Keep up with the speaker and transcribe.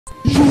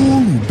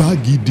Yorùbá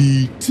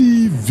Gidi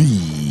TV.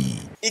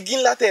 Igi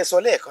ńlá tẹ́ ẹ sọ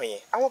lẹ́ẹ̀kan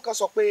yẹn, àwọn kan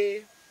sọ pé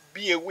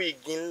bí ewé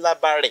igi ńlá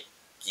bá rẹ̀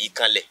kì í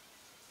kanlẹ̀,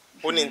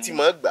 ó ní tí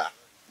mọ̀ gbà.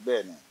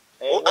 Bẹ́ẹ̀ni.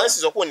 À ń sì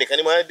sọ pé ònìkan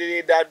ni máa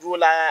dédé dá dúró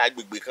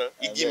lágbègbè kan,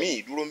 igi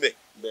míì dúró ń bẹ̀.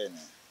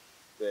 Bẹ́ẹ̀ni,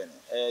 bẹ́ẹ̀ni.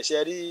 Ṣe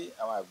rí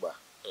àwọn àgbà,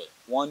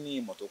 wọ́n ní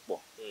ìmọ̀ tó pọ̀,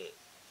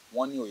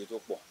 wọ́n ní òye tó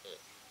pọ̀.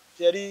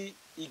 Ṣe rí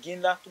igi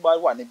ńlá tó bá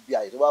wà níbi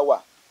àyè tó bá wà,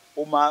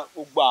 ó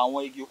gba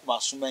àwọn igi ó máa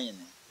sún mẹ́yìn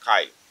ni.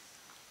 Káì.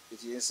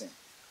 Ètí yẹn sìn,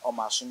 ó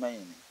máa sún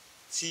mẹ́yìn ni.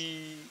 Tí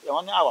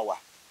ẹ̀wọ̀n ní àwàwà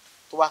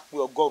tó bá pé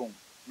 100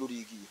 lórí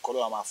igi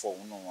ìkọlọ́ máa fọ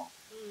òun nù wọn.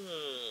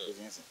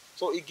 Ètí yẹn sìn.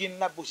 So igi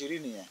ńlá bó ṣe rí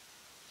nìyẹn.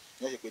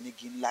 Ìyẹn ṣe pé ní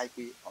igi ńlá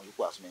pé àwọn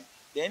yòókù àsún mẹ́yìn.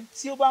 Then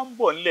tí ó bá ń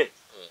bọ̀ nílẹ̀,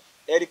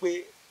 ẹ rí i pé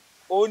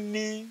ó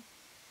ní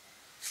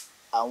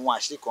àwọn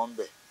àṣírí kan ń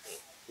bẹ.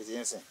 Ètí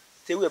yẹn sìn.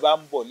 Tí ewé bá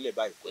ń bọ̀ nílẹ̀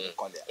báyìí kò ní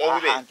kanlẹ̀, á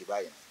hàǹgì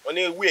báyìí. Wọ́n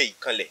ní ewé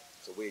ìkanlẹ̀.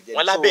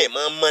 Wọ́n lábẹ́ ẹ̀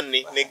máa ń mọ́ ni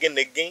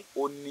negénegé.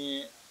 Ó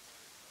ní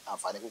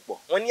àǹfààní púpọ̀.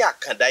 Wọ́n ní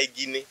àkàndá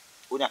igi ni.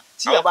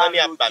 Tí a bá ní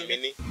àbàmì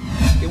ni.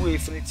 Ewé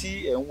efinrin tí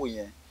ẹ̀ ń wò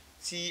yẹn,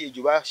 tí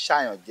ejò bá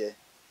ṣàyàn jẹ,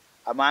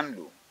 a máa ń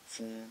lò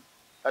fún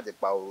láti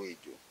pa oró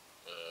ejò.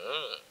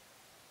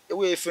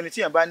 Ewé efinrin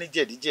tí èèyàn bá ní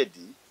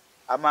jẹ̀díjẹ̀dí,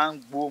 a máa ń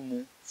gbó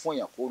mu fún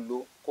èèyàn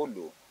kó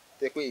lò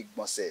tẹ́ pé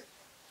ìgbọ̀nsẹ̀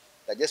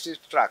digestive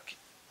tract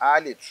á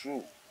lè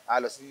through á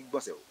lọ sí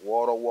ìgbọ̀nsẹ̀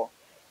wọ́ọ́rọ́wọ́.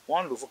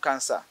 Wọ́n ń lò fún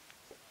cancer.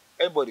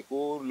 Everybody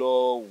kó lọ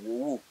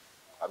wò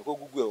àbí kó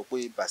google ẹ̀ wò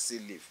pé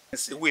basil leaf.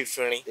 Ewé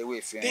efinrin. Ewé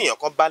efinrin. Tí èèyàn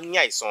kan bá ní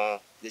àìsàn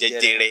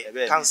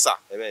jẹjẹrẹ cancer,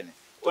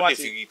 ó lè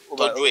fi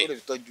tọ́jú ẹ̀. Ó lè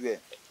fi tọ́jú ẹ̀.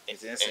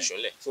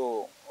 Ẹ̀ṣọ́lẹ̀.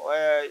 So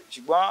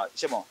ṣùgbọ́n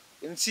ṣe mọ̀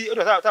ntí ó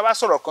dọ̀ tá a bá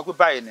sọ̀rọ̀ kan pé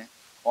báyìí ni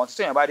ọ̀hún tí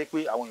sọ̀yìn bá dé pé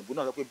àwọn òyìnbó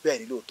náà sọ pé bẹ́ẹ̀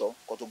ni lóòótọ́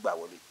kó tó gbà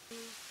wọlé.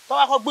 tó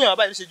bá kọ́ gbé yàn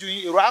báyìí ṣe ju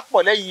èrò á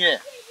pọ̀ lẹ́yìn ẹ̀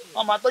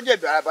wọ́n máa tọ́jú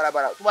ẹ̀bẹ̀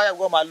barabara tó bá yà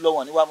wọ́n máa lọ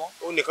wọ̀n níwá mọ́.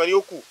 Ó nìkan ni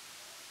ó kù.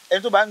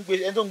 Ẹni tó ń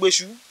gbé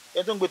ṣú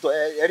ẹni tó ń gbé tọ̀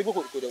ẹ̀rí pé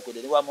kò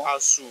dé níwá mọ́.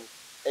 Asu.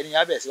 Ẹni yẹn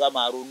á bẹ̀rẹ̀ sí wa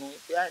máa ronú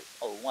pé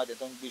òun àti ẹni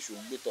tó ń gbé ṣú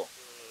ń gbé tọ̀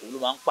òun ló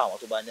máa ń pa àwọn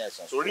tó bá ní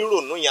àìsàn. Torí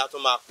ronú yẹn á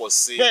tún máa pọ̀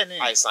sí,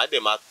 àìsàn á dẹ̀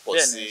máa pọ̀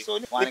sí.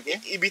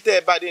 Ibi tẹ́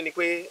ẹ bá dé ni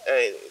pé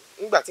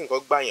nígbà tí nǹkan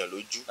gbàyàn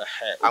lójú,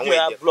 àwọn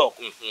ẹ̀jẹ̀ block.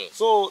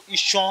 So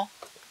iṣan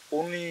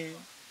òun ni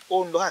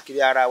ó ń lọ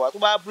káàkiri ara wa tó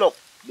bá block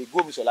lè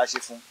gómi sọ̀lá ṣe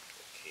fún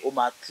ó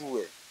máa tú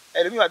ẹ̀.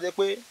 Ẹlòmíràn jẹ́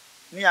pé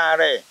ní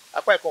ara ẹ̀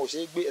apá ìkan ò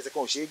ṣeé gbé ẹsẹ̀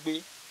kan ò ṣeé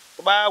gbé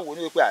tó bá wò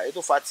ní pé àyè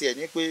tó fa tiẹ̀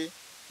ní pé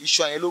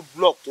iṣan yẹn ló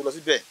block tó lọ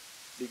síbẹ̀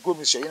lè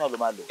gómi sọ̀yìn náà ló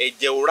máa lò.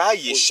 Ẹ̀jẹ̀ ò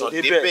ráàyè ṣàn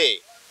débẹ̀.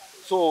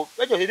 So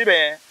ẹ̀jẹ̀ ò ṣe débẹ̀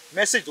yẹn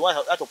message tó wà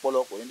láti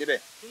ọpọlọ kò ní débẹ̀.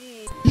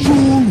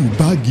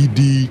 Yorùbá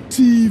Gidi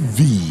TV.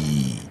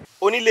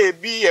 Onílé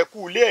bí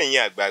ẹkú ilé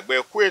ẹ̀yin àgbààgbà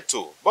ẹkú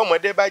ètò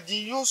bọ́mọdé bá jí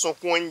yóò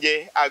sunkún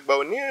oúnjẹ àgbà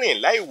onírìn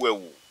láì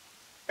wẹ̀wù.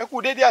 Ẹ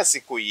kú dédé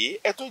àsìkò yìí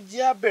ẹ tún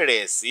jẹ́ á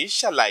bẹ̀rẹ̀ sí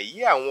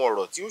ṣàlàyé àwọn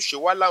ọ̀rọ̀ tí ó ṣe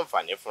wá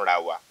láǹfààní fúnra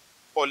wa.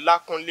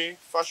 Ọlákúnlé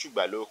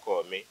Fásùgbà ló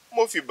kọ mi.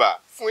 Mo fìbà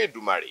fún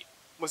Èdùmàrè,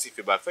 mo sì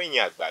fìbà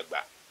fẹ́yìn àgbààgbà.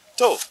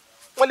 Tó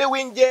wọ́n léwé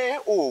ń jẹ́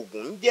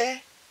oògùn ń jẹ́,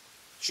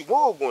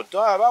 ṣùgbọ́n oògùn tó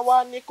a bá wá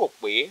ní kò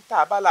pé tá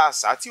a bá la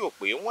àṣà tí ò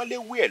pé wọ́n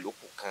léwé ẹ̀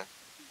lókù kan.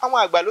 Àwọn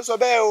àgbà ló sọ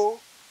bẹ́ẹ̀ o.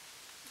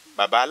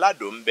 Bàbá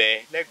aládò ń bẹ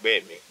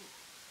lẹ́gbẹ̀ẹ́ mi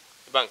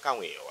tó bá ń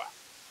káwọn èèyàn wá.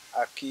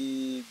 A kí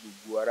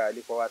gbogbo ará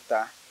ilé pátá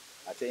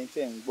àtẹ̀yin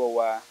tẹ́ ń gbọ́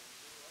wa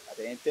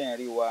àtẹ̀yin tẹ́ ń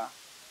rí wa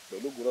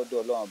pẹ̀lú gbọ́dọ̀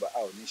Ọlọ́run bá a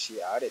ò ní ṣe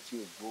àárẹ̀ tí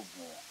ò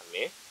gbóògùn.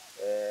 Àmín.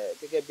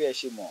 Gẹ́gẹ́ bí ẹ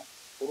ṣe mọ̀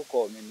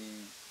orúkọ mi ni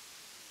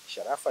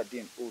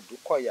Sharafadeen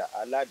Odùkọ̀yà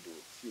Aládò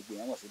tí gbogbo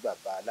èèyàn mọ̀ sí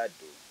bàbá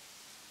Aládò.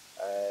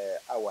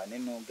 A wà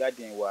nínú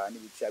garden wa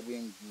níbi tí a gbé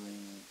ń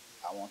gbin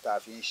àwọn tá a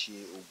fi ń ṣe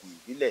oògùn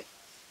ìbílẹ̀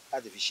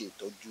láti fi ṣe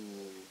ìtọ́jú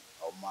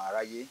ọmọ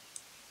aráyé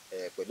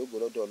pẹ̀lú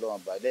gbọ́dọ̀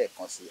Ọlọ́run bá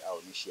lẹ́ẹ̀kan sí a ò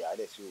ní ṣe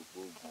àárẹ̀ tí ò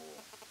gbóògùn o.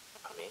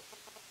 Àmín.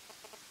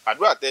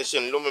 Àdúrà tẹ́ ṣe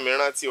ló mú mi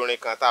rántí orin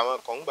kan táwọn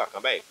kan ń gbà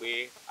kan báyìí pé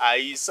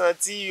àìsàn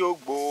tí ó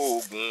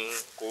gbóògùn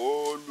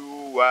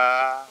k'Olúwa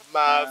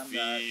má fi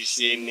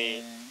ṣe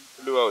ni.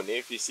 Olúwa ò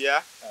ní fi ṣe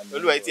á.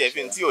 Olúwa tí ẹ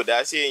fi tí ò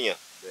dá ṣe èèyàn.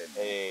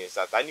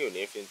 Sàtánì ò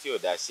ní fi tí ò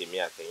dá ṣe mí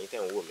àtẹ̀yìn tẹ̀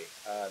ń wò mí.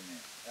 Àmín.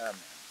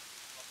 Àmín.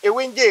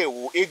 Ewé ń jẹ́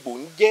egbò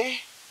ń jẹ́.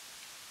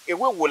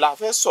 Ewé wo la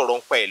fẹ́ sọ̀rọ̀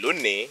nípa ẹ̀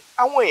lónìí?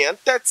 Àwọn èèyàn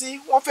tẹ́tí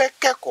wọ́n fẹ́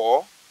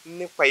kẹ́kọ̀ọ́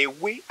nípa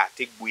ewé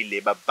àti egbò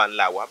ilẹ̀ baba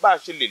ńlá wa bá a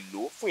ṣe lè lò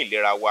ó fún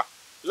ìlera wa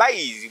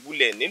láì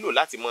wulẹ̀ nílò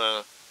láti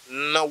máa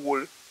náwó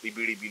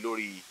ribiribi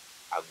lórí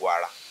àgọ́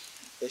ara.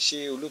 Ẹ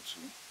ṣe olótú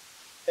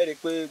ẹ rí i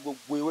pé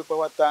gbogbo ewé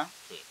pátá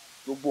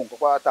gbogbo nǹkan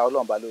pátá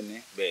Ọlọ́run bá lónìí.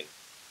 Bẹ́ẹ̀ni.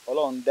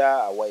 Ọlọ́run dá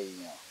àwa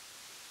èèyàn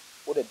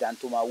ó dẹ̀ dá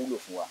tó máa wúlò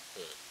fún wa.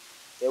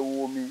 Ẹ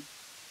wo omi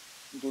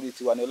nítorí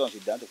tiwa ni Ọlọ́run ṣe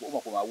dá tó pé ó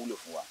mọ̀ pé ó máa wúlò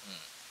fún wa.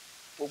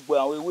 Gbogbo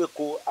àwọn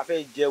ewéko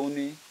afẹ́ jẹun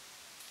ní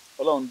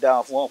Ọlọ́run dá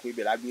wọn fún wọn pé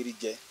ibẹ̀ lágbérí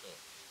jẹ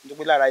nítorí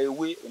pé lára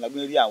ewé òun lágbé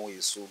ń rí àwọn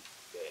èso,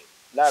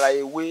 lára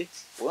ewé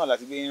òun náà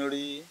láti gbé ń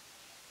rí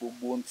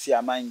gbogbo ohun tí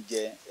a máa ń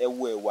jẹ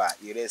ẹ̀wà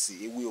ìrẹsì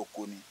ewé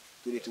oko ni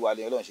torí tiwa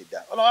ni Ọlọ́run ṣe dá.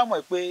 Ọlọ́run á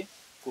mọ̀ pé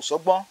kò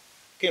sọ́gbọ́n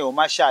kéèyàn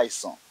má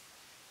ṣàìsàn,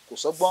 kò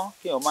sọ́gbọ́n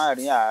kéèyàn má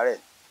rí àárẹ̀.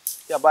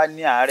 Tí a bá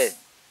ní àárẹ̀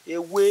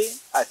ewé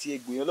àti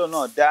egbò yẹn Ọlọ́run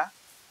náà dá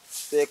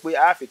tó yẹ pé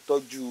a fi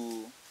tọ́jú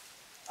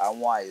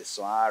àwọn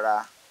àìsàn ara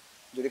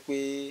nítorí pé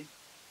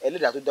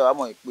ẹlẹ́dàá tó dá wa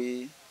mọ̀ pé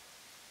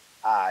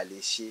a lè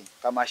ṣe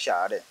ká má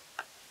ṣàárẹ̀.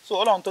 So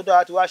Ọlọ́run tó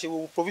dára ti wá ṣe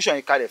provision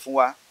yìí kalẹ̀ fún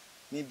wa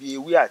níbi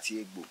ewé àti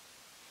egbò.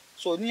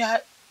 So ní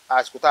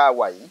àsìkò tá a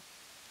wà yìí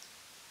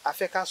a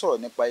fẹ́ ká sọ̀rọ̀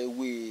nípa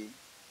ewé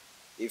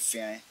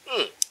efinrin.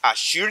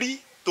 Àṣírí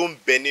tó ń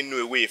bẹ nínú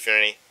ewé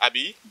efinrin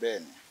àbí.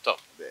 Bẹ́ẹ̀ni tọ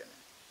bẹ́ẹ̀ni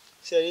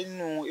ṣe rí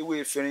nínú ewé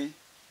efinrin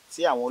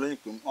tí àwọn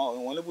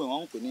olóyìnbó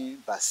wọn ń pè ní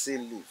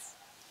basil leaf,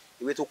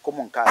 ewé tó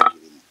common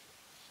káàkiri ni.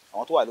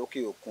 Àwọn tó wà lókè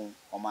òkun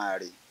wọ́n máa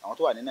rí, àwọn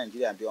tó wà ní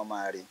Nàìjíríà bí wọ́n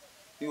máa rí.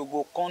 Ní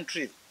gbogbo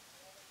country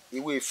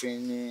ewé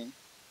efinrin ni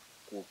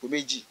kò pé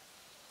méjì,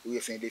 ewé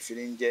efinrin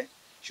lefinrin ń jẹ́,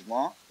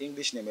 ṣùgbọ́n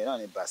English name náà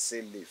ni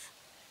basil leaf.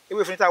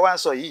 Ewé efinrin tá a wá ń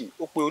sọ yìí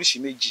ó pé oríṣi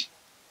méjì,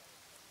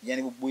 ìyẹn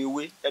ni gbogbo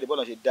ewé ẹ̀rí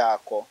bọ́ọ̀lù ṣe dá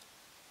akọ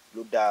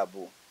ló dá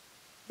abo,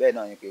 bẹ́ẹ̀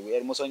náà ni pé ewé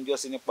ẹ̀rí mo sọ ń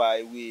jọ́sí nípa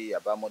ewé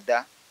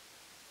àbámọ́dá,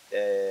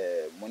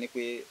 mo ní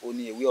pé ó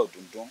ní ewé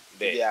ọ̀dùndún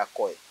ilé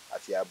akọ ẹ̀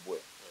àti abo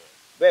ẹ̀.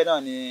 Bẹ́ẹ̀ náà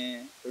ni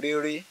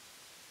réré,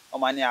 wọ́n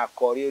máa ní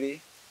akọ réré,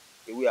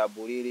 ewé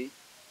abo réré,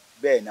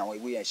 bẹ́ẹ̀ ni àwọn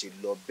ewé yẹn ṣe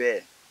lọ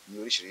bẹ́ẹ̀ ní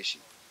oríṣiríṣi.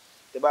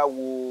 Tẹ́ bá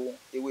wo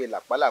ewé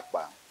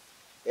làpálàpá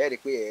ẹ rí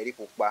pé ẹ̀rí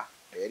pupa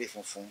ẹ̀rí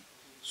funfun,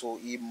 so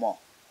ìmọ̀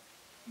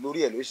lórí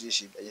ẹ̀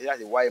lóríṣiríṣi ẹ̀yẹ́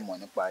láti wá ìmọ̀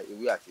nípa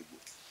ewé àti egbò.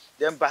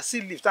 Then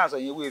basil leaf táwọn sọ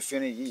yẹn ewé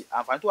efinrin yìí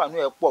àǹfààní tó wà nínú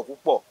ẹ̀ pọ̀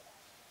púpọ̀,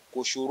 kò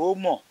ṣòro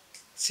mọ̀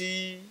tí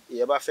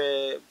èèyàn bá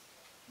fẹ́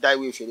dá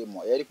ewé efinrin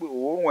mọ̀. ẹ rí pé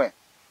òórùn ẹ̀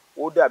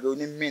ó dàbí ó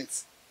ní mint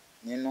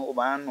nínú, ó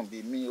máa ń nù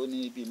bíi ó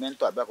ní bíi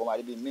mento àbí àkọ́kọ́ máa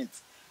rí bíi mint.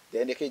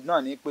 Then èkejì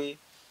náà ni pé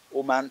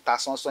ó máa ń ta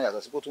sánsán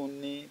yàtọ̀ sí pé ó tún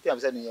ní tí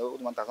àbísẹ́ nìyẹn ó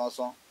tún máa ń ta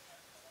sánsán.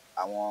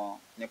 Àwọn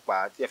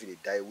nípa tí ẹ fi lè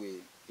dá ewé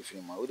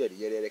efinrin mọ̀ ó dẹ̀ di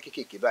yẹ́rẹ́rẹ́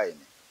kéékèèké báyìí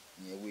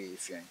ní ewé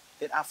efinrin.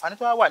 Then àǹfààní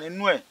tó wà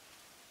nínú ẹ̀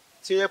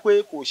tí ó yẹ pé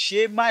kò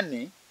ṣeé má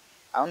ní,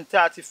 àwọn tí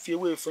a ti fi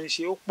ewé efinrin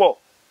ṣe ó pọ̀.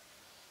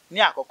 Ní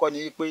àkọ́kọ́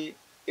ni pé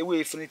ewé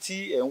efinrin tí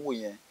ẹ̀ ń wò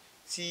yẹn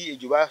tí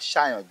ejò bá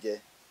ṣàyàn jẹ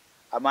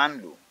a máa ń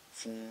lò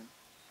fún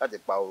láti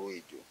pa oró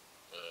ejò.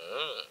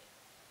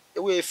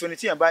 Ewé efinrin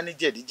tí èèyàn bá ní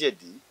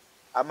jẹ̀díjẹ̀dí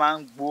a máa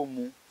ń gbó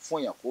mu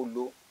fún èèyàn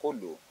kó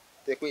lò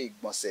tẹ́ pé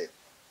ìgbọ̀nsẹ̀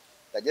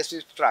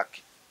digestive tract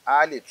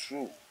á lè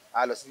true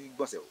á lọ sí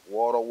ìgbọ̀nsẹ̀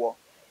wọ́ọ́rọ́wọ́.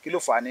 Kí ló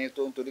fà á ní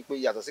tó nítorí pé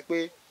yàtọ̀ sí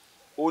pé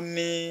ó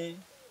ní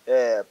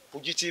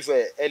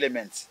fugitive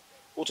element,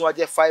 ó tún wá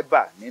jẹ́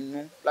fibre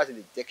nínú láti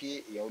lè jẹ́ kí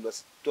èèyàn lọ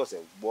sí ìgbọ̀nsẹ̀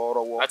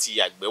wọ́ọ́rọ́wọ́, láti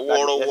yàgbẹ́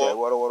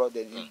wọ́ọ́rọ́wọ́.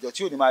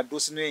 Ìdọ̀tí ò ní máa dó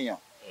sínú èèyàn.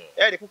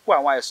 Ẹ rí púpọ̀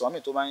àwọn àìsàn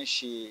míì tó máa ń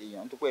ṣe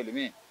èèyàn tó pẹ́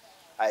ẹlòmíì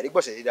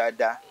àìrígbọ̀nsẹ̀ sí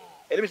dáadáa.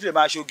 Ẹlòmíì tó lè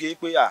máa ṣoge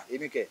pé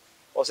èmi kẹ̀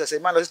ọ̀sẹ̀sẹ̀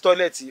máa lọ sí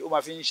tọ́ílẹ̀tì ó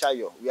máa fi ń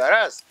ṣayọ̀,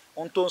 whereas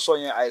ohun tó ń sọ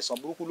yẹn àìsàn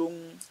burúkú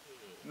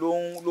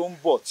ló ń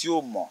bọ̀ tí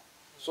ó mọ̀.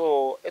 So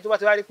ẹ tó bá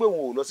ti wá rí pé òun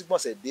ò lọ sí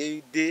gbọ̀nsẹ̀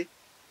déédéé,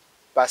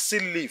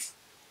 basil leaf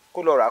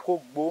kó lọ rà kó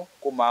gbó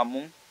kó máa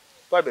mú,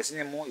 tó bá bẹ̀rẹ̀ sí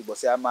ní mú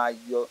ìgbọ̀nsẹ̀ á máa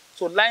yọ.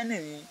 So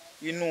lining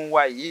inú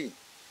wa yìí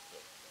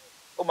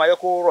ó máa yẹ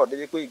kó rọ̀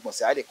débi pé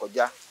ìgbọ̀nsẹ̀ á lè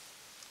kọjá.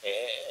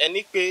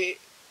 Ẹni pé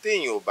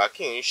téèyàn ò bá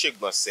kí n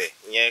ṣègbọ̀nsẹ̀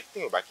yẹn,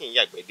 téèyàn ò bá kí n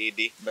yàgbẹ́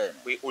déédéé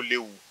pé ó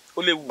léwu.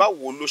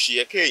 Báwo ló ṣe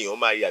yẹ kéèyàn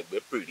máa yàgbẹ́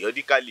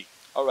periodically?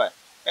 Alright,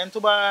 ẹni tó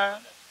bá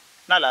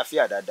ní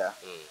àlàáfíà dáadáa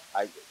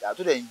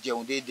àtúndẹ̀ dẹ̀ ń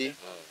jẹun déédéé,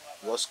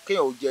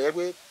 kéèyàn ò jẹ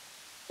pé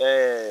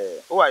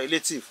ó wà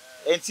relative.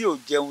 Ẹni tí ò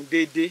jẹun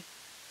déédéé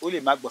ó lè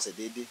má gbọ̀nsẹ̀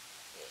déédéé,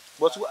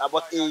 but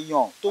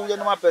èèyàn tó jẹ́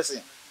normal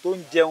person tó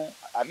ń jẹun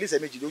at least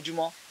ẹ̀ẹ̀mejì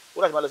lójúmọ́ ó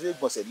láti máa lọ sí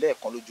ìgbọ̀nsẹ̀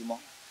lẹ́ẹ̀kan lójúmọ́.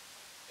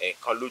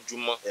 Ẹ̀ẹ̀kan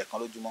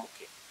lójúmọ́.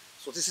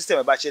 So tí system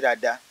ẹ bá ṣe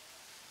dáadáa,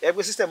 ẹ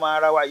pé system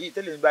ara wa yìí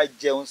tẹ́lẹ̀ mi bá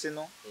jẹun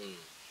sínú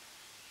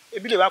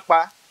ebi lè má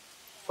pa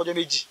fọ́jọ́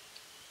méjì,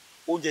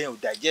 oúnjẹ yẹn ò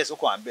digest ó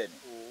kàn wá ń bẹ̀ ni.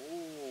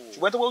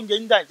 Ṣùgbọ́n tó bá oúnjẹ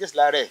ń digest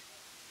lára ẹ̀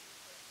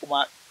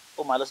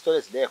ó máa lọ sí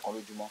toilet lẹ́ẹ̀kan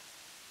lójúmọ́.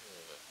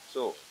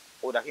 So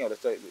ó dá kéèyàn lọ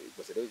sí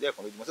ìgbọ̀nsẹ̀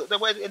lẹ́ẹ̀kan lójúmọ́. So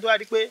ẹni tó wá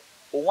di pé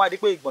òun á di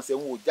pé ìgbọ̀nsẹ̀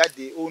òun ò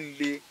jáde, ó ń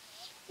le,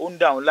 ó ń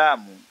dà òun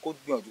láàmú, kó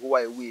gbìyànjú kó wá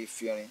ewé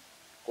efinrin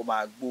kó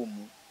máa gbó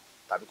mu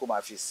tàbí kó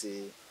máa fi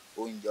ṣe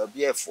oúnjẹ bí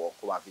ẹ̀fọ́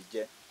kó máa fi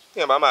jẹ.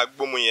 Kéèyàn bá máa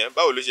gbó mu yẹn,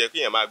 báwo ló ṣe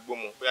kéèyàn máa gbó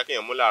mu? Bóyá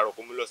kéèyàn mú láàárọ̀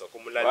kó mú lọ́sàn-án kó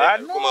mú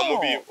lálẹ́ kó máa mú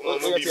bí mi. No,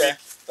 èèyàn ò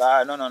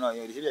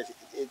lè ṣe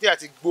bẹ́ẹ̀. Tí a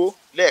ti gbó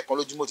lẹ́ẹ̀kan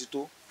lójúmọ́ ti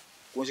tó,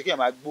 kò ń ṣe kéèyàn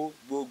máa gbó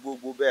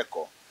bẹ́ẹ̀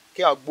kọ́.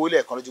 Kéèyàn gbó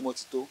lẹ́ẹ̀kan lójúmọ́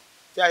ti tó.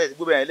 Tí a ti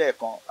gbó bẹ́ẹ̀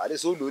lẹ́ẹ̀kan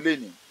àdéhùn ó lò ó lè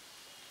ní,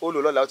 ó lò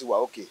lọ́la ó ti wà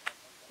ókè.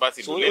 Bá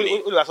ti lò lé ní,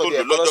 tó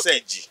lò lọ́jọ́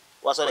kejì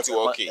ó ti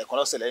wà ókè. Ẹ̀kan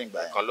lọ́sẹ̀ lẹ́yìn ìgbà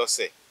yẹn. Ẹ̀kan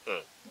lọ́sẹ̀.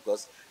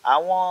 Because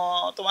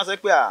àwọn tó máa sọ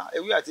pé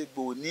ewé àti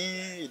egbò ní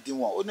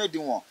ìdíwọ̀n, ó ní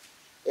ìdíwọ̀n,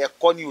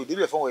 ẹ̀kọ́ ni ò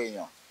débẹ̀ fún àwọn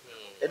èèyàn.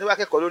 Ẹni bá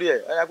kẹ́kọ̀ọ́ lórí ẹ̀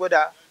ọ̀yà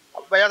gbọ́dá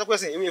báyà tó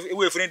pèsè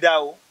ewé efinrin dá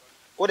o,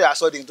 kó dẹ̀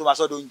aṣọ di tó máa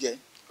sọ́dọ̀ oúnjẹ.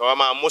 Kọ́ wa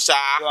máa mú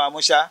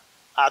ṣá.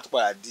 Á tún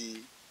padà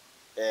di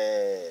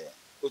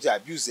ó ti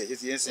abuse ẹ̀ ṣé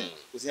ti yẹn sìn,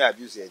 ó ti ń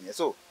abuse ẹ̀ yẹn.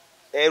 So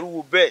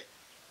ẹrú bẹ́ẹ̀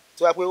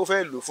tí wọ́n pé ó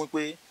fẹ́ lò fún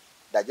pé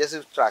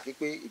digestive tract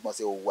pé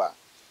ìgbọ̀nsẹ̀ ò wà,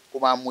 kó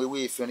máa mu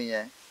ewé efinrin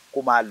yẹn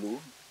kó máa lò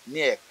ní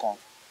ẹ̀ẹ̀kan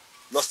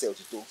lọ́sẹ̀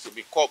òtítọ́.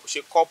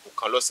 Ṣé kọ́ọ̀pù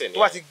kan lọ́sẹ̀ ni? Tó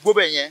bá ti gbó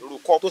bẹ́ẹ̀ yẹn,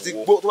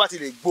 tó bá ti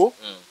lè gbó,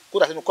 kó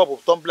dà sínú kọ́ọ̀pù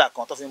tumbler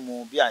kan tó fi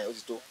mu bíà yẹn ó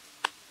ti tó.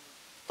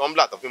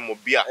 Tumbler tó fi mu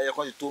bíà? Ẹyọ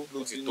kan ti tó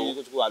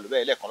lójú tó wà lò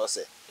bẹ́ẹ̀ lẹ́ẹ̀kan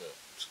lọ́sẹ̀.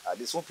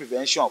 Àdé fún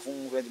prevention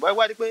fún wáyé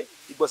wá di pé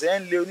ìgbọ̀nsẹ̀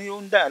yẹn ń le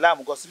ó ń dà yàn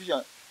láàmú,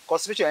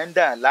 constipation yẹn ń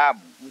dà yàn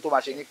láàmú. Ohun tó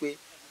máa ṣe ni pé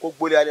kó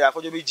gbólé alẹ́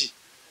afọ́jọ́ méjì.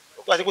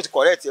 tó bá ṣe kó ti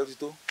correct ó ti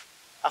tó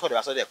akọ̀dẹ̀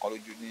bá sọ́dẹ̀ kan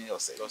lójú ní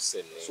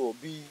ọ̀sẹ̀ ni. So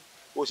bí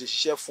ó ṣe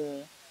ṣiṣẹ́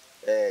fún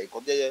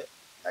nǹkan jẹ́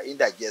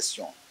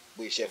indigestion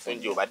bó iṣẹ́ fún tó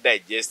ń jẹ ò bá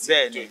digest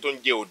tó ń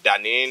jẹ ò dà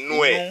nínú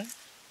ẹ̀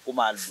kó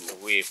máa lò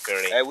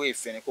ewé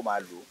efinrin kó máa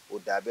lò ó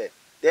dà bẹ́ẹ̀.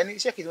 Then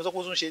iṣẹ́ kejì tó sọ pé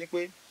ó tún ṣe ni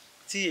pé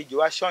tí ejò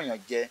wá ṣọ̀yàn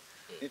jẹ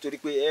nítorí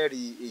pé ẹ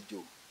rí ejò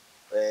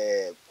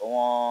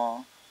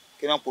àwọn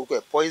kí wọ́n porúkọ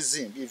ẹ̀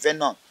poison bíi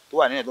venom tó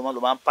wà nínú ẹ̀ tó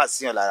máa ń pass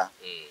síyàn lára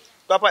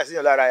tó bá pass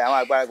síyàn lára àwọn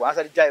àgbàlagbà wọn á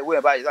sáré já ewé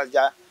yẹn báyìí sáré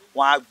já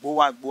wọn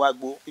á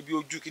gbó ibi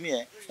ojú kìíní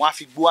yẹn wọn á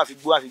fi gbó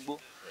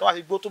tó bá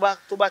fi gbó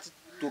tó bá ti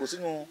tòrò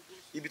sínú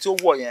ibi tó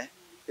wọ̀ yẹn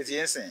ètò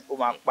yẹn sìn ó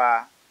máa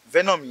pa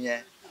venom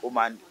yẹn ó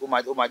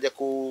máa jẹ́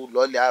kó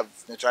lọ́ọ̀lẹ̀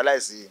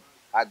neutralize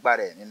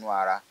agbára ẹ̀ nínú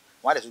ara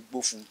wọn á dẹ̀ tún gbó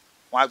fún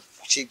wọn á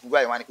ṣe gbogbo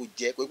àyè wọn á ní kó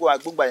jẹ pé kó wọn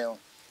gbóngbà yẹn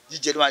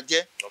jíjẹ ló máa jẹ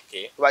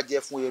tó bá jẹ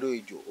fún eré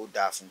ejò ó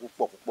dáa fún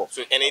púpọ̀.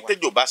 So ẹni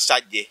tẹ́jọ́ bá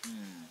ṣàjẹ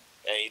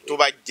tó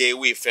bá jẹ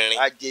ewé efinrin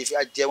á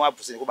jẹ wọn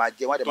àbùsùn kó máa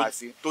jẹ wọn á dẹ̀ máa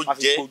fi tó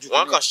jẹ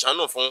wọn kàn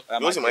ṣàánú fún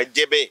yóò sì máa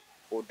jẹ bẹ́ẹ̀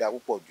ó dáa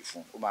púpọ̀ jù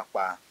fún ó máa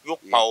pa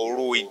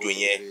oró ejò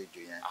yẹn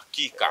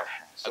àkíkà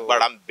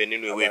agbára ń bẹ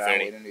nínú ewé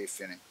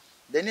efinrin.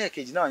 Dẹ́ni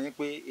ẹ̀kejì náà ni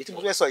pé èyí tí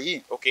mo fẹ́ sọ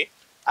yìí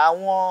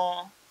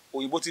àwọn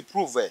òyìnbó ti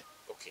prove ẹ̀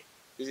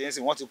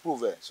wọ́n ti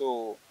prove ẹ̀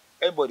so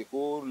everybody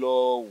kó lọ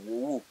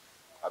wò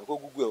àbí kó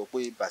google ẹ̀ wò pé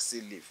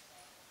basil leaf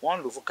wọ́n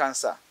ń lò fún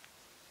cancer.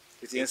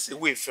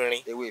 ewé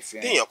efinrin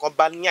téèyàn kan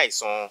bá ní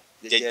àìsàn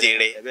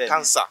jẹjẹrẹ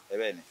cancer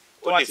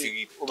ó lè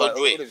fi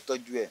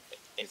tọ́jú ẹ̀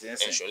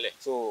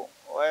so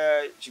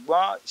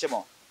ṣùgbọ́n ṣe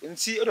mọ̀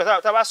ntí ó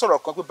dọ̀ tá a bá sọ̀rọ̀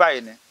kan pé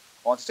báyìí ni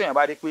ọ̀hún tí tóyàn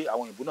bá dé pé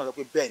àwọn òyìnbó náà sọ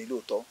pé bẹ́ẹ̀ ni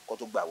lóòótọ́ kó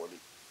tó gbà wọlé.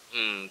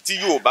 tí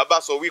Yorùbá bá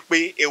sọ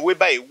wípé ewé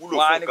báyìí wúlò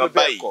fún nǹkan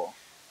báyìí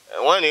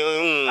wọ́n ní.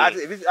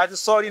 a ti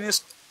sọ rí ní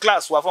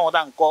class wa fún àwọn tá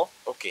à ń kọ́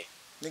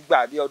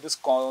nígbà bí ọdún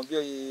kan bí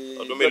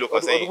ọdún mélòó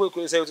kan sẹ́yìn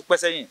ọdún pẹ́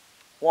sẹ́yìn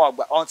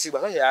wọ́n ti gbà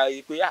tó yà á rí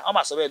i pé wọ́n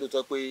máa sọ bẹ́ẹ̀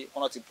lóòótọ́ pé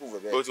wọ́n ti prove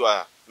bẹ́ẹ̀. ó ti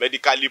wà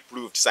medically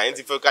proved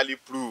scientifically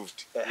proved.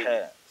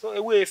 so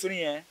ewé efinrin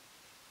yẹn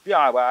bí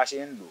àwọn àgbà ṣe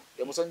ń lò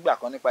ẹ̀mú nígbà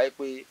kan nípa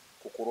pé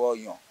kòkòrò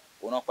ọyàn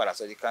òun náà padà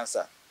sọ di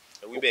cancer.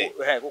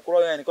 kòkòrò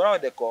ọyàn nìkan náà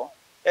dẹ̀kọ́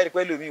ẹ̀rí pé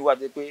lómi wà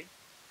pé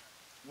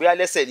bóyá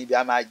lẹ́sẹ̀ níbi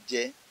a máa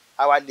jẹ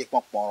á wá lè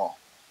pọn pọ̀nràn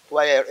tó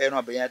bá yẹ ẹran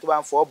ọbẹ̀ yẹn tó bá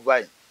ń fọ ọ́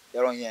báyìí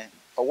ẹran yẹn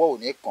ọwọ́ ò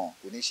ní kàn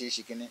kò ní ṣe é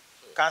ṣe kínní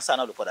cancer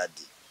náà ló padà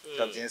dé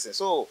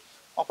so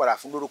wọ́n padà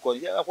fún lórúkọ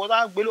ọ̀pọ̀ tó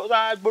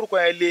á gbórúkọ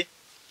yẹn lé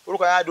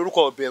orúkọ yẹn á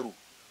dorúkọ ọ̀bẹ̀rù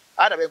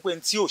á dàbẹ̀ pé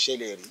tí ò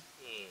ṣẹlẹ̀ rí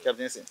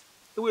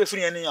ewé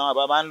efinrin yẹn ni àwọn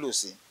àbá máa ń lò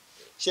sí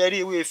ṣe rí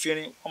ewé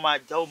efinrin wọ́n máa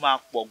já ó máa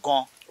pọ̀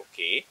gan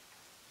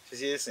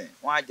ṣe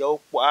wọ́n á já ó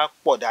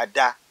pọ̀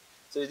dáadáa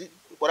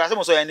pọ̀dà tí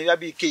mo sọ yẹn ni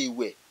bí ike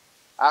ìwẹ̀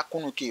á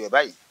kúnnú ike ìwẹ̀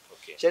báyìí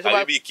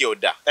àbí bí ike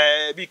ọ̀dà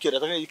bí ike ọ̀dà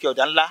tó fi ike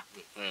ọ̀dà ńlá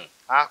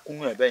á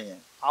kúnnú ẹ̀ bẹ́ẹ̀ yẹn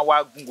á wá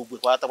gún gbogbo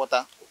ẹ̀ pátápátá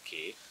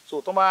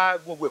so tó máa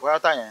gún gbogbo ẹ̀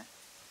pátápátá yẹn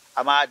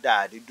a máa da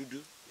àdé dúdú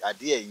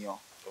àdé ẹ̀yàn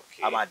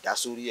a máa dà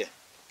sórí ẹ̀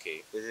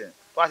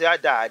tó máa ti á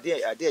da àdé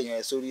ẹ̀yàn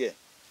ẹ̀ sórí ẹ̀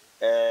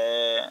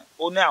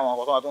ó ní àwọn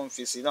ọkọ̀ tó ń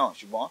fi sí náà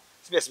ṣùgbọ́n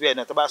síbẹ̀síbẹ̀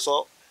náà tó bá sọ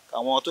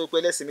àwọn tó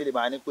pẹ́ lẹ́sìn mi lè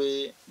máa ní pé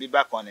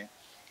bíbá kan ni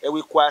ewé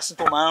kwasí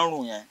tó máa ń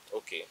rùn yẹn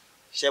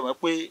ṣe mọ̀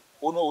pé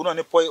òun náà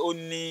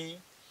ní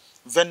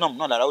venom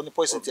náà lára ó ní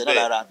poison tiẹ̀ náà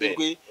lára tó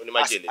pé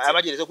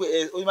àmájèlé tó pé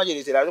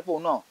onímájèlé tiẹ̀ lára tó pé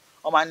òun náà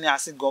wọ́n máa ń ní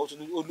asín gan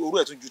orú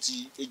ẹ̀ tún ju ti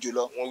ejò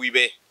lọ.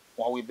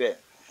 wọ́n wí bẹ́ẹ̀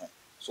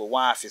so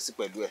wọ́n á fèsì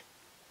pẹ̀lú ẹ̀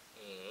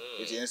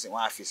ètò yẹn sìn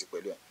wọ́n á fèsì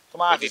pẹ̀lú ẹ̀ tó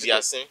máa fèsì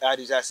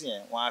àdìsí asín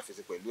yẹn wọ́n á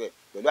fèsì pẹ̀lú ẹ̀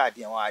pẹ̀lú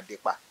àdìyẹn wọ́n á dé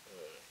pa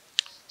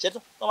ṣé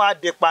tó máa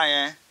dé pa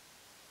yẹn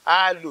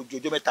á lò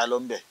jòjó mẹ́ta lọ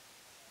ńbẹ̀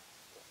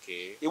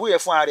ìwé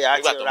yẹn fún ara rẹ̀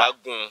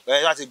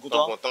àti gun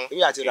tán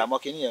ìwé àti ràmọ́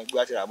kínní yẹn gbé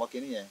àti ràmọ́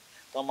kínní yẹn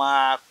tó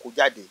máa kó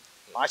jáde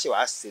wọ́n á ṣe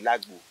wàá sè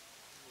lágbo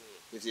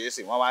ètò yẹn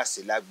sìn wọ́n máa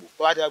sè lágbo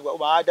tó bá dé lágbo ó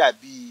máa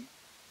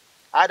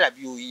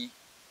dàbí oyin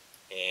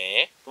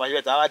tó máa ṣe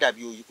bẹ́ẹ̀ tó máa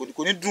dàbí oyin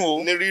kò ní dùn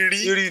o ní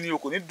rírí ni o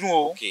kò ní dùn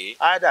o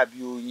á dàbí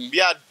oyin bí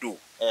àdó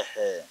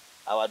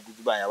àwa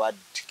dúdú báyìí àwa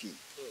dìkì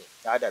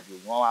á dàbí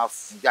oyin wọ́n máa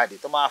fún jáde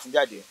tó máa fún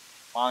jáde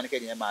wọ́n á ní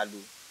kẹ́ni yẹn máa lo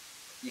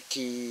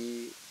ike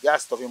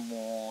gáàsì tó fi mu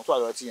tó wà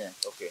lọ́rọ́ tí yẹn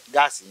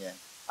gáàsì yẹn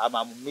a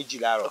máa mu méjì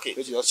láàárọ̀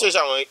méjì lọ́sàn. ṣé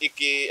àwọn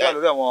ike tó wà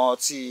lórí àwọn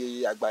tí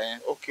àgbà yẹn.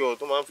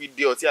 tó máa ń fi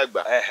dé ọtí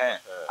àgbà.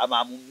 a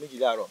máa mu méjì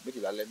láàárọ̀ méjì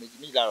lálẹ́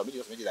méjì láàárọ̀ méjì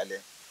lọ́sàn méjì lálẹ́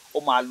ó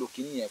máa lo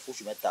kinní yẹn fún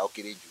oṣù mẹ́ta ó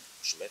kéré jù.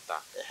 oṣù mẹ́ta.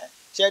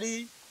 ṣe rí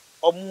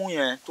ọmú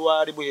yẹn tó wá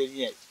rí bó ṣe rí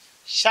yẹn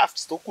shaft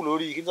tó kù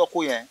lórí kí n tó kó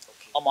yẹn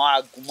ọmọ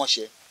á gun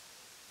mọ́ṣẹ́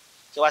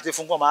ṣé wàá ti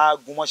fún kọ́ máa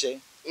gun mọ́ṣẹ́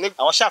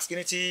àwọn shaft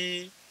kinní tí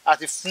a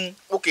ti fún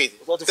tẹ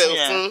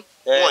fún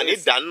wọn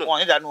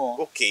ní dànù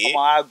ọmọ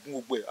á gun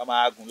gbogbo ẹ̀ ọmọ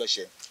á gun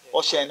lọ́ṣẹ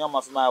ọṣẹ ni wọ́n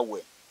máa fi máa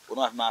wẹ̀ òun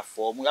náà fi máa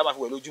fọ ọmú yẹn máa fi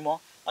wẹ̀ lójúmọ́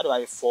wọ́n dẹ̀ máa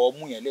fi fọ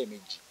ọmú yẹn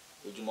lẹ́ẹ̀mejì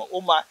lójúmọ́ ó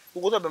máa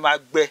gbogbo tó bẹ̀ máa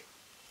gbẹ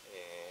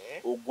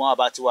oògùn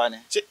abatiwa ni.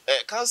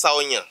 kánsà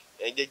ọyàn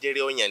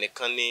jẹjẹrẹ ọyàn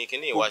nìkan ni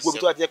kíní ìwà ṣe. gbogbo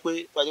tó bá jẹ́ pé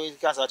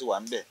kánsà ti wà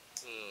ń bẹ̀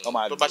wọ́n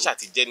máa lò ó. tó bá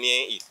ṣàtijẹ́ ní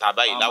ìta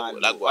báyìí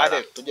lágọ̀ọ́ ara.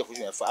 tó jẹ́ fún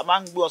oṣù mẹ́fà a máa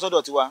ń gbé wọn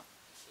sọ́dọ̀ tiwa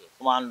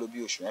wọ́n máa ń lo bí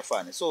oṣù mẹ́fà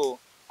ni so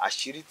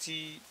àṣírí tí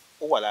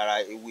ó wà lára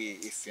ewé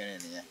efinrin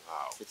nìyẹn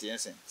fìtì yẹn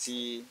sìn tí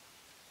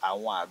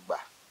àwọn àgbà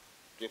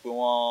tó pé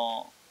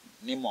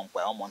nímọ̀ nípa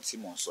àwọn ọmọ tí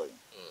mò ń sọ yìí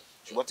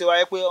ṣùgbọ́n tí wọ́n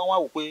wáyé pé wọ́n wá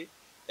wò pé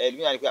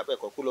ẹlòmíràn ni pé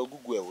àpẹẹkọ̀ kó lọ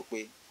Google ẹ̀ wò pé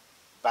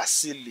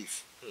basil leaf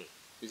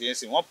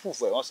ìṣèyẹnsìn wọ́n proof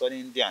ẹ̀ wọ́n sọ ní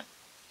Indian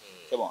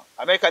ṣẹ́bọ̀n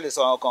Amẹ́ríkà lè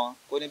sọ ọkàn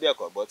kó ní bẹ́ẹ̀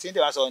kọ́ but tí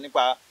India wá sọ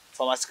nípa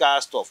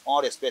pharmaceutical stuff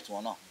wọ́n respect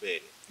wọn náà.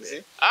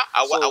 bẹ́ẹ̀ni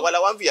àwa la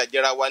wá ń fìyà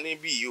jẹra wa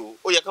níbí yìí o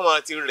ó yẹ kí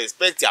wọ́n ti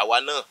respect àwa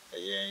náà.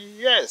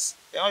 yes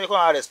wọ́n yẹ kí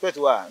wọ́n respect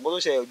wa nǹkan tó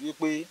ṣe ojú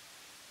pé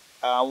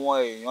àwọn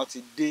èèyàn ti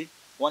dé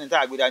wọ́n ní tá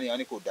a gbé dání wọ́n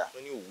ní kò dáa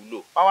wọ́n ní òwúlò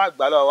wọ́n wá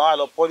gbà lọ wọ́n wá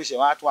lọ polish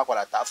wọ́n á tún wá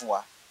padà tà fún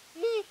wa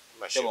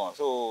ṣẹ́bọ̀n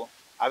so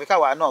àfi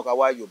káwa náà ká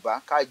wá Yorùbá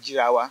ká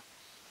jíra wa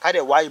ká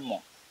dẹ̀ wá ìmọ̀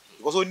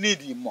because ó need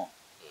ìmọ̀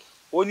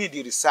ó need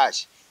research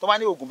tó máa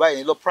ní oògùn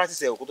báyìí lọ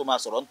practice ẹ̀ kó tó máa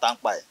sọ̀rọ̀ ń tà ń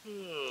pa ẹ̀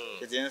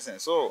ṣètì ń sìn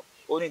so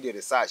ó need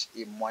research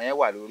ìmọ̀ yẹn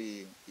wà lórí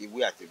ewé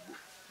àtegbò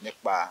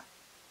nípa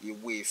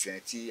ewé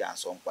efinrin tí à ń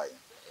sọ ń pa yẹn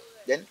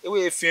then ewé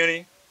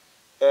efinrin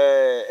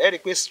ẹ rí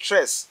i pé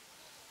stress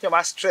tí wọ́n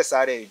bá stress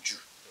ara ẹ̀ jù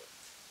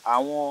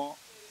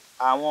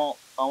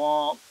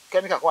àwọn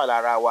chemical kan wà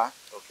lára wa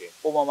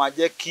ó máa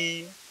jẹ́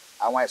kí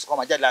àwọn àìsàn kan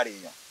máa jáde lára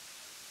èèyàn.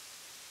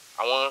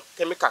 àwọn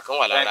kẹ́míkà kan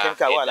wà lára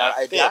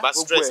ẹ̀dá téèyàn bá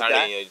stress ara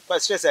èèyàn bá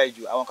stress ara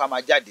jù àwọn kan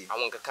máa jáde.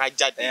 àwọn kan ká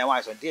jáde. àwọn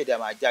àìsàn díẹ̀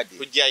máa jáde.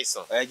 tó jẹ́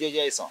àìsàn.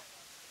 jẹ́ àìsàn.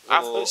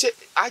 ṣé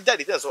á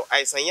jáde tẹ̀ sọ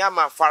àìsàn yẹn á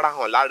máa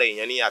farahàn lára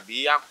èèyàn ni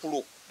àbí á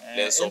kúrò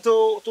lẹ́sọ̀.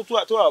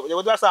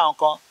 tó bá sáà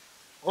nǹkan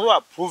tó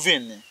wà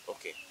proven ni.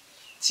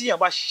 tí èèyàn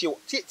bá ṣe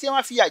tí èèyàn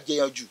bá fi yà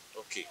jẹyàn jù.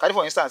 kárí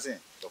for instance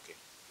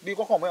bí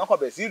kọ́kọ́ mọ́ ọkọ̀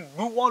bẹ̀rẹ̀ sí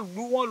wọ́n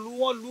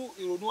lù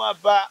ìrònú wa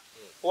bá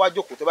ó wá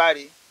jókòó tó bá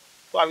rí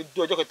tó wà fi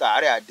dé ọjọ́ kẹta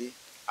àárẹ̀ àdé.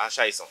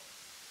 àṣà àìsàn.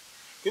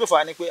 kí ló fà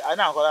á ni pé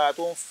àná àwọn kan lára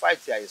tó ń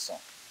fight àìsàn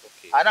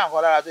àná àwọn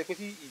kan lára tó pé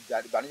tí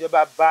ìbànújẹ́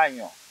bá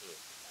báyàn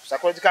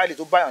psychologically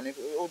tó báyàn ní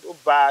ó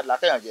ba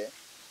làákàyàn jẹ́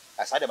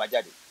àìsàn àdè máa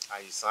jáde.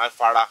 àìsàn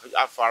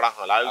á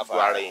farahàn lágbo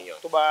ara èèyàn.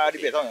 tó bá rí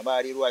bẹ́ẹ̀ táwọn èèyàn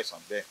bá rí irú àìsàn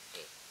bẹ́ẹ̀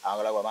àwọn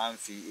ọlọ́gbà máa ń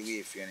fi ewé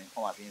efinrin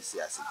wọ́n máa fi ń ṣe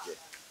àṣejẹ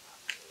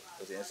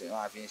wọ́n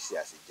máa fi ń ṣe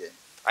àṣejẹ.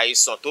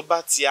 àìsàn tó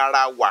bá ti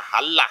ara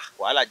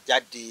wàhálà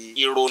jáde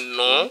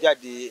ìrònú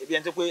jáde ebi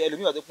ẹni tó pé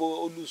ẹlòmíràn tó pé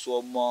ó lùsù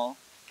ọmọ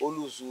ó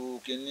lùsù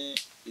kínní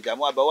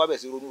ìdààmú àbáwá bẹ̀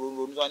sí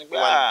ronú sọ ni pé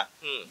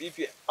bp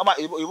ọmọ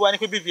ìwọ wa ni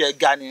pé bp ẹ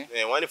ga ni.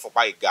 wọ́n ní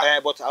fọ̀pá ìga.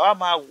 but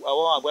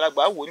àwọn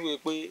àgbàlagbà wò níwèé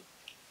pé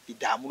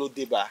ìdààmú ló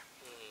dé bá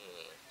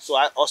so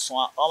ọsàn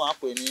ọ máa ń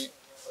pè ní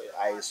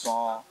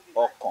àìsàn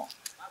ọkàn.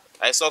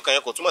 àìsàn ọkàn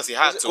yẹn kò túmọ̀ sí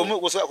heart o.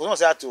 kò túmọ̀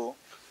sí heart o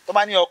tó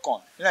bá ní ọkàn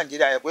ní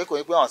Nàìjíríà yẹn pé kò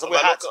ní pé wọn sọ pé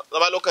heart. tó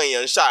bá lọ́kàn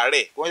yẹn ń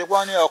ṣàárẹ̀. kò ní pé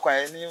wọ́n ní ọkàn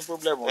yẹn ní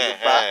problem ló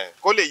bá.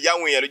 kó lè yá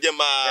àwọn èèyàn ló jẹ́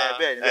máa.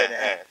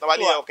 bẹ́ẹ̀ tó bá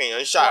ní ọkàn yẹn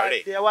ń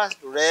ṣàárẹ̀. wọ́n á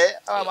rẹ̀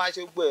àwọn máa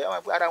ṣe gbé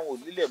àwọn ara wọn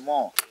ò lílẹ̀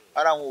mọ́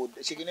ara wọn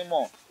ò ṣe kíní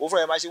mọ́ òun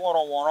fúnra ẹ̀ máa ṣe wọ́n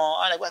ran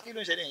àwọn ẹgbẹ́ kí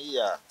ló ń ṣe nìyí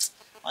yà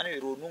wọ́n ní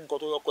ìrònú nǹkan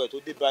tó yọkọ̀ ẹ̀ tó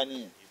dé bá ní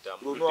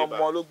ìrònú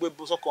ọmọ ló gbé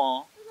sọ́kàn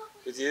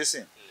ètò yẹn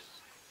sìn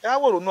ẹ wá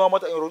wò ìrònú ọmọ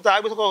ìrònú tá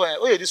a gbé sọ́kàn ẹ̀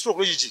ó yẹ di stroke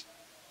lójijì.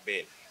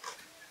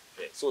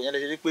 so ìyẹn lè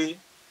ṣe pé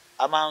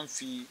a máa ń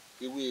fi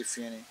ewé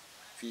efinrin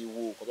fi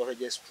wo nǹkan tó fẹ́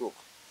jẹ́ stroke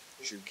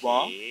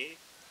ṣùgbọ́n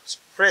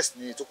stress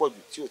ni tó pọ̀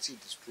jù tí ò tí ì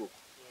di stroke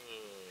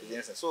ètò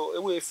yẹn sìn so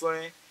ewé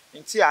efinrin ní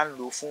tí à ń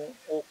lò fún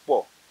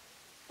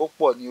ó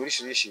pọ̀ ní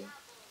oríṣiríṣi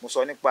mo sọ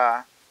nípa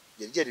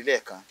jẹ̀díjẹ̀dí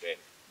lẹ́ẹ̀kan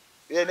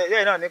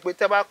lẹ́yìn náà ni pé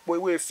tẹ́ bá po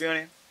ewé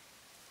efinrin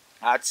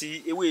àti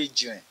ewé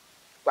ejìrìn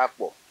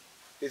papọ̀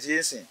ètò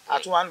yẹn sìn a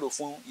tún máa ń lò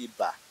fún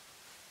ibà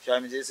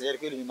ṣàmì tẹ́ sìn yẹ́n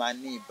pé lèmi máa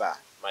ní ibà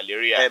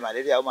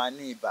malaria ó máa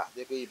ní ibà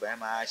jẹ́ pé ibà yẹn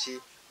máa ṣe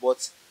but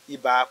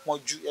ibà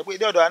pọ́njú ẹ pé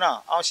dọ́dọ̀ náà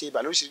àwọn ṣe ibà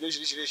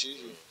lóríṣiríṣi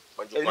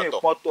ẹni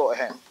ìpọ́ntọ̀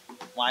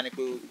wọn á ní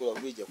pé kó lọ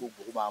gbé ìjẹ́ kó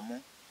gbòó máa mú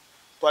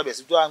tó wà bẹ̀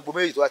sí tó wà ń gbó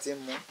méjì tó wà ti ń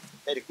mú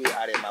ẹ rí i pé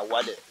ara ẹ̀ máa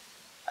wálẹ̀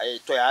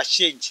ìtọ̀ ẹ̀ á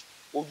change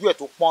ojú ẹ̀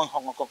tó pọ́n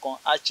kankan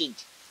á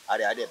change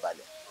ara ẹ̀ á dẹ̀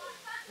balẹ̀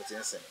ó ti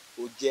ń sìn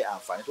ó jẹ́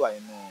àǹfààní tó wà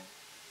nínú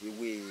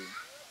ewé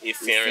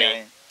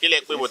efinrin kí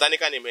lẹ pé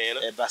botanical name yẹn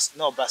náà.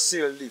 no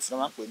basil leaf náà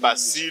máa ń pè ní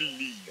basil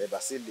leaf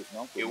basil leaf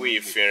náà ń pè ní ewé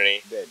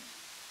efinrin. bẹ́ẹ̀ni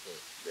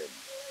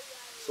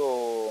so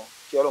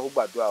kí Ọlọ́run kó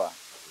gbàdúrà wa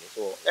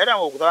so ẹ̀rọ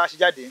àwọn òògùn tó wá ṣe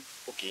jáde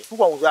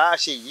púpọ̀ òògùn tó wá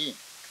ṣe yìí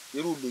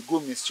irú lego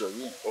mixture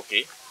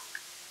yìí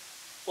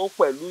ó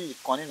pẹ̀lú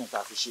ìkan nínú tá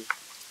a fi ṣe.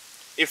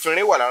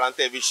 efinrin wà lára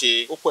tẹ́ fi ṣe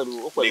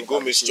lego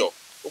mixture.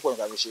 ó pẹ̀lú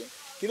tá a fi ṣe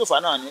kí ló fà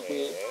á náà ni pé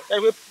ẹ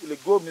pé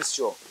lego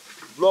mixture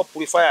blood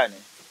purifier ni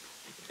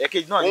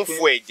èkejì náà ni pé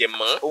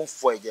ó ń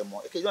fọ ẹ̀jẹ̀ mọ́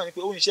èkejì náà ni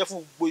pé ó ń ṣiṣẹ́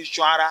fún gbogbo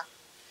iṣan ara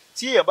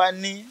tí èèyàn bá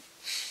ní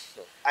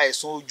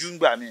àìsàn ojú ń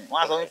gbà mí wọ́n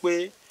á sọ pé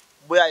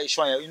bóyá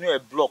iṣan yẹn inú ẹ̀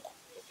block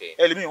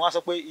ẹlòmíì wọ́n á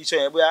sọ pé iṣan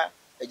yẹn bóyá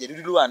ẹ̀jẹ̀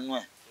dúdú ló wà nínú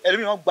ẹ̀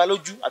ẹlòmíì wọ́n gbá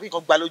lójú àbí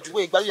nǹkan gbá lójú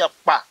bóyá gbá lójú yẹn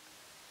pa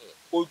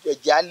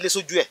ẹ̀jẹ̀ á lé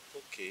sójú ẹ̀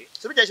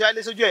síbi ìjẹ́ á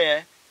lé sójú ẹ̀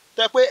yẹn tó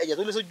yẹ pé ẹ̀jẹ̀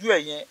tó lé sójú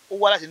ẹ̀ yẹn ó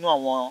wá láti inú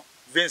àwọn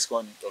veins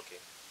kan ni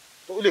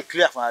tó lè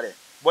clear fún ara rẹ̀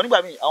bọ̀ nígbà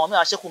míì àwọn míì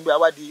aṣẹ́kùn bí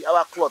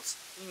àwa clot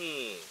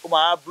ó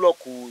máa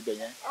blọọkù ibẹ̀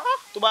yẹn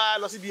tó bá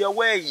lọ síbi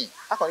ọwọ́ ẹ̀yìn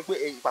á kàn ní pé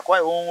ìpàkọ́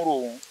ẹ̀ ó ń ro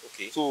òun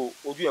so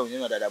ojú ẹ̀ ò ní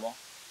nà dáadáa mọ́.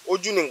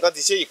 ojú ni nǹkan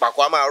ti ṣe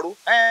ìpàkọ́ á máa ró.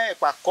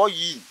 ìpàkọ́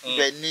yìí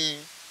ibẹ̀ ni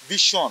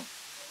vision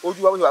ojú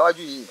wa bó ṣe wà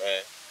wájú yìí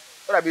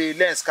ó dàbí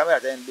lens camera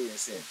tẹ́ ń lò yín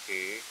sí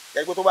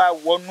i pé tó bá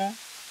wọnú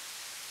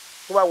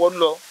tó bá wọnú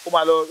lọ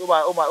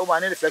ó máa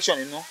ní reflection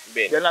nínú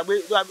bẹ́ẹ̀ náà gbé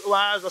ó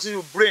máa lọ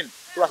sínú brain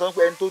tó bá sọ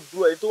pé ẹni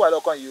tó wà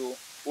lọ́kàn yìí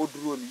ó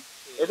dúró ni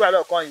ẹni tó wà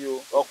lọ́kàn yìí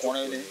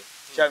ọkùnrin ni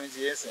ṣáàmì ti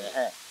yẹn sìn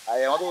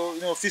àwọn tó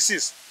inú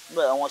physics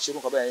nígbà àwọn ṣerú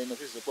nǹkan báyẹn nínú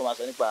physics pé máa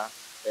sọ nípa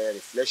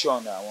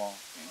reflection àwọn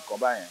nǹkan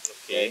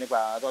báyẹn nípa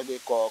àwọn tó ń gbé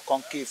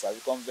concave àti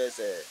convex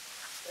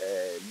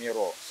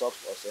mirror soft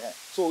ọ̀sẹ̀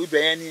so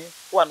ibẹ̀ yẹn ni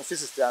ó wà ní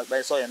physics tí a bá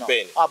sọ yẹn náà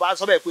àwọn àbá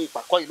sọ bẹ́ẹ̀ pé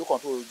ìpàkọ́ yìí ló kàn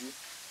tó rojú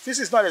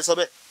physics náà lè sọ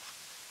bẹ́ẹ̀.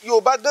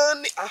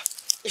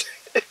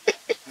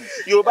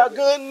 Yorùbá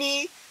gan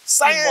ní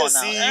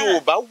sáyẹ̀nsì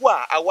Yorùbá wà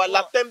àwa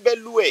la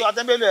tẹ́ńbẹ́lú ẹ̀. sọ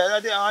àtẹ́ńbẹ́lú ẹ̀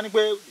wọ́n ní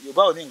pé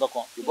Yorùbá ò ní nǹkan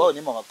kan Yorùbá ò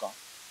ní mọ̀ kankan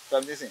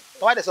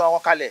tó bá dẹ̀ sọ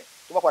wọn kalẹ̀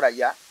tó bá padà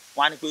yá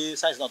wọ́n á ní pé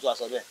sáyẹ̀nsì náà tó wà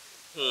sọ bẹ́ẹ̀.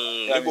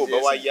 níbo bá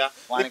wá yá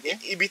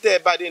ibi tẹ́ ẹ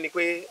bá dé ni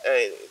pé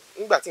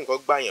nígbà tí nǹkan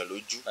gbàyàn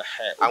lójú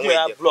àwọn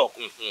ẹ̀jẹ̀ block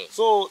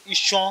so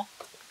iṣan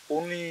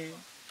òun ni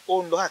ó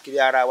ń lọ káàkiri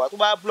ara wa tó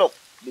bá block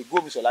lè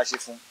gómi sọ̀lá ṣe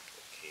fún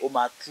ó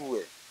máa tú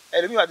ẹ̀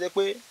ẹlòmíì wà jẹ́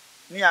pé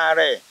ní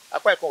ara ẹ̀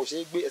apá ẹ̀kan ò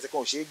ṣeé gbé ẹsẹ̀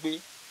kan ò ṣeé gbé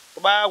tó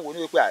bá wò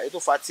ní pé ètò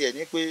fa tiẹ̀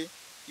ní pé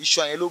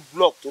iṣan yẹn ló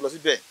block tó lọ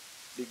síbẹ̀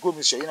lè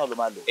gómi sọ̀ yìí náà ló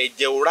máa lò.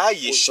 ẹ̀jẹ̀ ò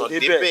ráàyè sàn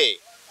débẹ̀.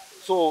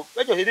 so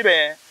bẹ́jọ̀ ṣe débẹ̀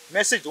yẹn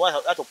message tó wà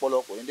láti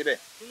ọpọlọ kò ní débẹ̀.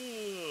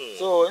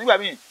 so nígbà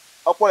míì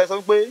ọpọlọ sọ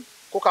pé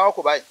kó káwọ́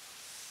kò báyìí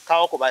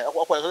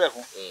ọpọlọ sọ bẹ́ẹ̀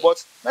fún but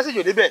message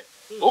ò débẹ̀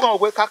ó kàn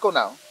wọ́n pé kákò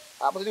náà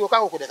àbọ̀tí kó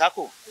kákò kò dẹ̀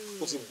kákò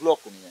tó ti block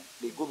nìyẹn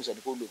lè gómi sọ̀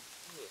ní kó lò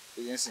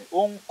èyí ń sìn ó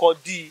ń kọ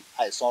dí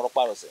àìsàn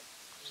rọpárọsẹ̀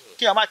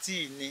kí wọn má tí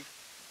ì ní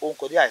òun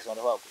kò dé àìsàn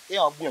rọpárọsẹ̀ kí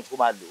wọn gbìyànjú kó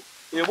máa lò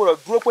èyí gbọ́dọ̀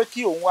dúró pé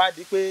kí òun wá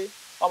di pé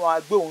wọn máa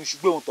gbé òun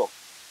ṣùgbé òun tọ̀.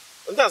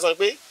 n tàn sọ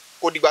pé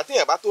kò dìgbà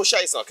téèyàn bá tó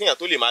ṣàìsàn kéèyàn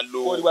tó lè máa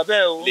lo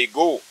lè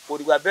go. kò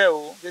dìgbà bẹ́ẹ̀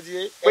o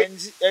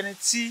títí ẹni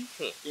tí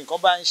nǹkan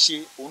bá ń ṣe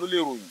òun ló lè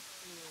ròyìn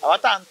àwa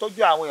tá à ń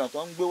tọ́jú àwọn èèyàn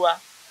tó ń gbé wá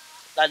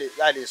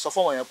la lè sọ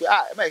fún àwọn èèyàn pé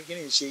ẹ má kí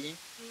ni ìṣe yín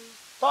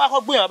tó bá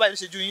kọ́ gbé èèyàn báyìí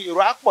ṣe ju yín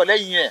èrò á pọ̀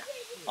lẹ́yìn ẹ̀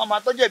wọ́n máa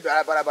tọ́jú ẹ̀bì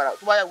barabara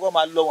tó bá yà wọ́n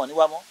máa lọ wọ̀n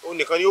níwá mọ́. ó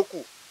nìkan ni ó kù.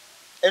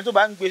 ẹni tó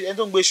ń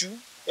gbé ṣú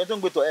ẹni tó ń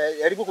gbé tọ̀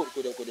ẹ̀rí pé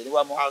kò dé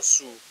níwá mọ́.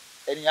 asu.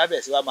 ẹni yẹn á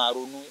bẹ̀rẹ̀ sí wa máa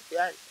ronú pé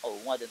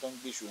òun àti ẹni tó ń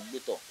gbé ṣú òun gbé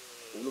tọ̀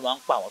òun ló máa ń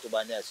pa àwọn tó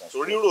bá ní àìsàn.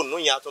 torí ronú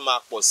yẹn á tún máa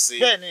pọ̀ sí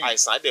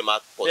àìsàn á dẹ̀ máa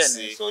pọ̀ sí.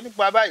 bẹ́ẹ̀ni so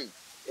nípa báyìí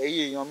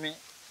ẹ̀yin èèyàn mi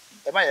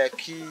ẹ má yẹ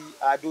kí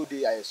adóde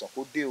àìsàn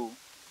kó dé o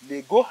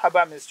lè go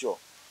herbal mixture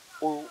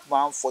ó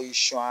máa ń fọ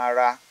iṣan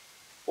ara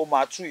ó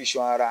máa tú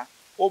iṣan ara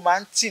ó máa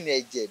ń tì ní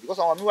ẹ̀jẹ̀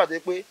because àwọn mi wà tó yẹ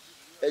pé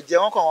ẹ̀jẹ̀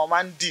wọn kàn wọ́n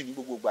máa ń dì ní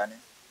gbogbo ìgbà ni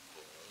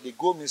the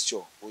go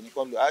mixture òní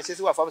kan lò àṣẹ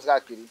sí wà fámìsì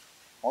káàkiri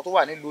àwọn tó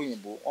wà nílùú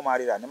òyìnbó wọ́n máa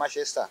ríra ní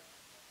Manchester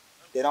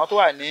then àwọn tó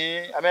wà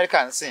ní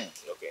America ń sìn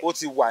ó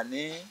ti wà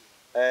ní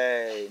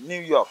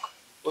New York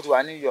ó ti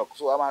wà ní New York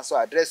so a máa sọ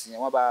àdírẹ́sì yẹn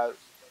wọ́n bá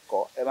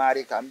kọ ẹ máa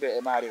rí kà ń bẹ̀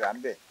ẹ máa ríra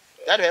ń bẹ̀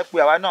jáde ẹ pé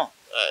àwa náà.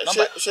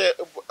 ṣe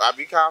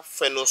àbí ká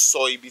fẹnu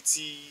sọ ibi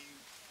tí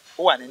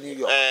ó wà ní New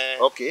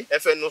York. ẹ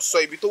fẹnu sọ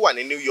ibi tó wà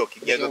ní New York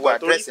gẹ́gẹ́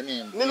torí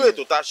nínú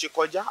ètò tá a ṣe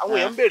kọjá àwọn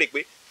èèyàn ń béèrè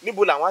pé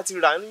níbo làwọn á ti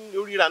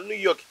ríra New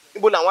York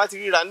níbo làwọn á ti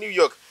ríra New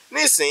York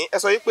nísìnyí ẹ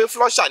sọ yìí pé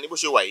flusher ní bó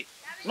ṣe wà yìí.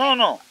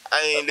 no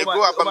lè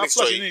go herbal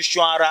mixture yìí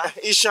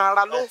iṣan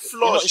ara ló ń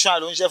flush iṣan ara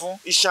ló ń ṣe fún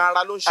iṣan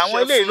ara ló ń ṣiṣẹ́ fún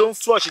àwọn eléyìí ló ń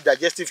flush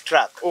digestive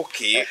tract. ok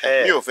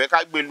mi ò fẹ́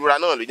ká gbé lura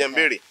náà ló jẹ́ ń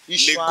béèrè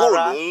lè go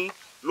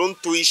ló ń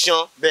to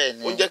iṣan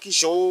ó ń jẹ́ kí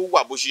iṣan ó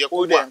wà bó ṣe yẹ kó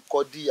wà ó dẹ̀ ń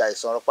kọ́ di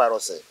àìsàn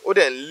rọpárọsẹ̀ ó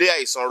dẹ̀ ń lé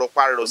àìsàn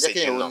rọpárọsẹ̀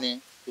jìnnà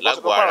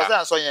lágbo ara rọpárọsẹ̀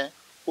à ń sọ yẹn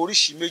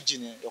oríṣi méjì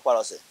ni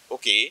rọpárọsẹ̀.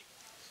 ok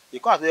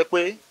ìkan àti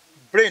pé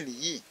brain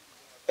yìí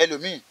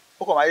ẹlòmíì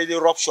ó kàn máa dédé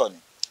rupture ni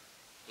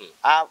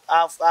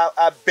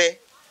abẹ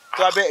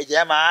tó abẹ ẹ̀jẹ̀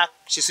yẹn máa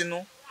ṣe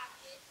sínú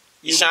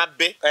iṣan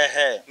abẹ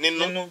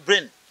nínú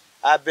brain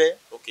abẹ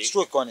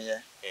stroke kan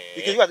nìyẹn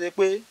ìkejì àti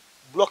pé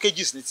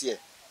blockages ní tiẹ̀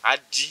á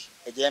dí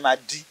ẹ̀jẹ̀ yẹn máa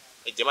dí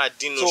ẹ̀jẹ̀ máa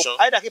dín nù so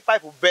either kí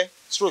pipe bẹ́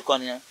stroke kan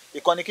nìyẹn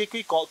ìkànnì kí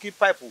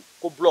pipe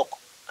kó block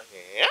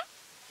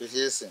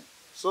ṣe é sìn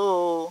so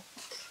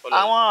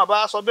àwọn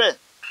àbá sọ bẹ́ẹ̀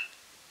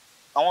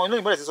àwọn inú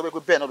ìbọ̀lẹ̀ ti sọ pé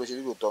bẹ́ẹ̀ náà ló ṣe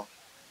rí lóòótọ́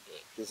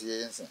ṣe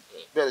é sìn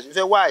bẹ́ẹ̀ ló ṣe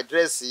fẹ́ wá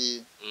àdírẹ́sì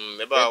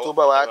ẹ̀ tó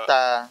bá wa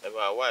ta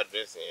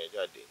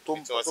tó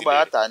bá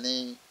wa ta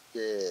ní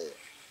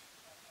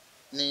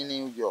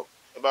New York.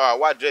 ẹ bá wa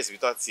wá àdírẹ́sì bí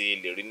tó ti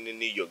lè rí ní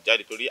New York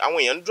jáde torí àwọn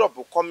èèyàn ń drop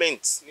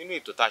comment nínú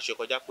ètò tá a ṣe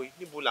kọjá pé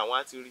níbo làwọn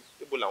á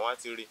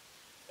ti rí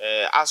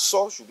a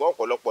sọ ṣùgbọ́n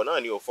ọ̀pọ̀lọpọ̀ náà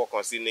ni ò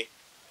fọkàn sí ni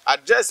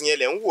àdírẹ́sì yẹn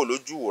lẹ̀ ń wò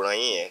lójú wòran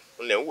yín yẹn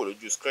lẹ̀ ń wò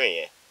lójú screen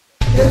yẹn.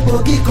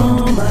 egbògi kan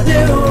màdé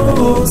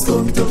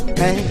oskomto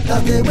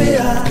tàbíwé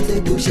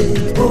àtẹ̀gbò ṣe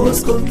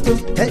oskomto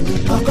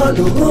ọkọ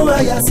lòún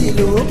àyà sí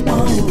ló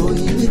pọ́n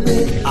òyìn wípé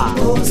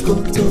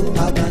oskomto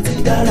àgbà ti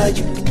dára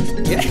jù.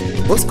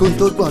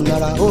 oskomto gbọ̀n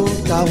lára ó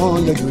táwọn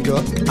yọjọjọ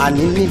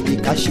àní níbi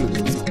káṣíò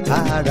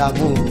ara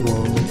mú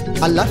wọn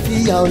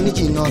àlàáfíà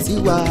oníjìnà sí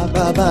wa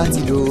bàbá ti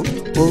lò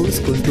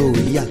oskomto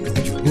ìyàtọ̀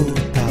jù ó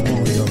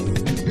táwọn yọ.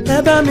 ẹ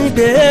bá mi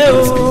gbé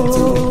o.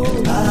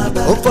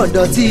 ó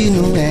fọ̀dọ̀ tí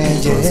inú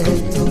ẹ̀jẹ̀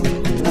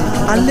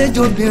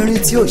àlejò obìnrin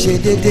tí ò ṣe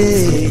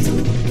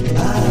déédéé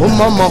ó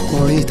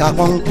mọ́mọkùnrin ta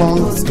pọ́npọ́n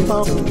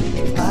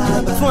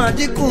fún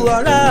àdínkù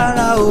ọ̀rá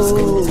ara o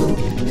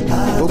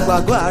gbogbo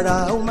àgọ́ ara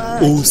ó máa.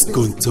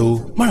 Oskonto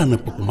márànà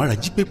pọ̀pọ̀ mára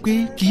jí pépé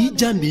kì í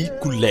já ní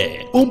kulẹ̀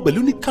ó ń pẹ̀lú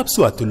ní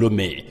capsule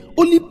àtolómẹ̀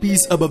Only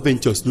Peace Herbal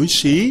Ventures ló ń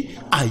ṣe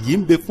ààyè ń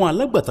bẹ fún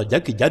alágbàtà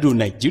jákèjádò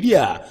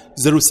Nàìjíríà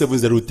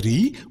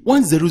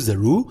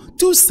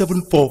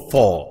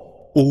 0703-100-2744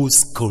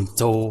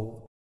 Oskonto.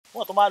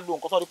 wọ́n tó máa lo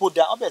nǹkan tó ní kó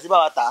da wọ́n bẹ̀rẹ̀ sí bá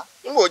wa tà á.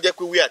 n kò jẹ́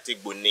pé ewé àti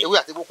egbò ni. ewé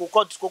àti egbò kò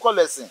kọ́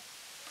lẹ́sìn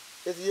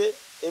ètùyé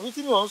èmi tí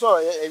mi ò ń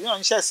sọ̀rọ̀ èmi náà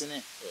ń ṣẹ̀sìn ni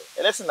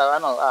ẹlẹ́sìn làwa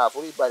náà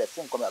àforíbalẹ̀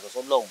fún nǹkan mi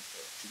àtọ̀sọ́ lọ́hùn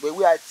ṣùgbọ́n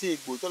ewé àti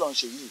egbò tó lọ ń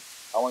ṣe yìí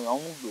àwọn èèyàn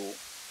ń lò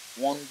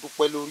wọ́n ń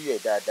dúpẹ́ lórí ẹ̀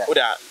dáadáa. ó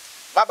dà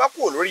bàbá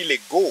kúrò lórí ilé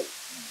go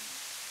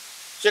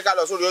ṣé ká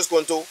lọ sórí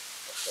Oskonto.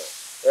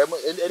 ẹni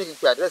kí n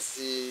pe àdírẹ́sì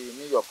ti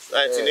New York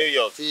ti New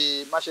York ti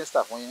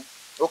Manchester fún yín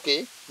ok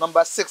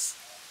number 6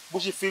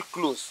 Bushifield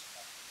Close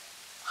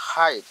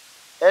Hyde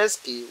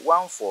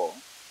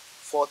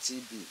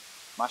SK1440B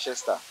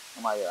Manchester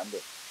wọ́n máa yẹra ń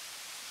bẹ̀.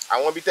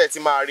 àwọn ibi tẹ́ ẹ ti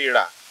máa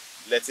ríra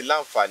lẹ ti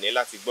láǹfààní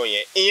láti gbọ́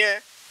yẹn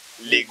ìyẹn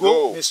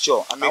Lego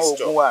mixture àtàwọn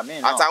oògùn wa míì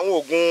náà àtàwọn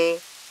oògùn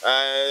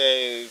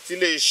tí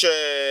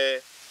iléeṣẹ́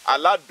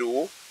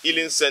Alado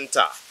Healing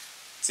Center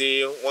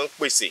tí wọ́n ń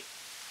pèsè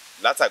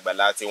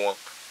látàgbàlá tiwọn.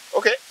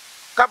 ok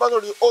kábọ̀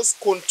lórí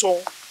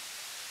Oskonto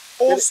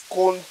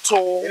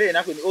eléyìí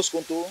náà pè ní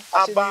Oskonto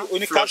Aba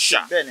capsule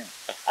bẹ́ẹ̀ ni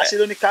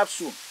àṣírí oní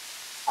capsule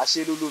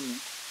àṣírí olómi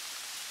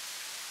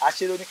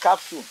àṣírí oní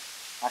capsule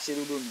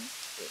àṣírí olómi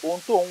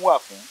ohun tó ń wà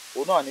fún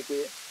òun náà ni pé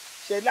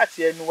ṣé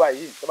láti ẹnu wa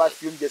yìí tó bá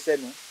fi oúnjẹ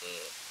sẹ́nu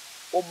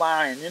ó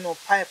máa rìn nínú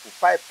pipe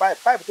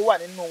tó wà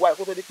nínú wa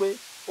kó tó di pé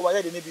ó máa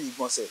jáde níbi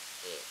ìgbọ̀nsẹ̀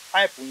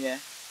pipe yẹn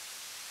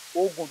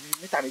ó gùn bí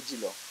mítà 2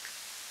 lọ.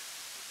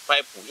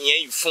 pipe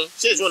ìyẹn ìfun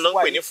ṣé èso náà ń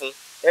pè ní fún.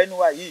 ẹnu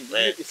wa yìí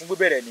ìfun gbé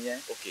bẹ̀rẹ̀ nìyẹn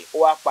ó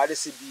wá parí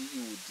síbi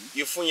ìwòdì.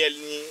 ìfun yẹn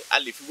ni a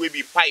lè fi wé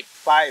bíi pipe.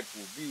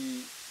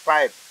 bíi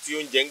pipe tí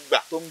oúnjẹ ń gbà.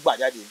 tó ń gbà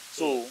jáde.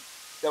 so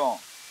tẹ̀wọ̀n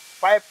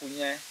pipe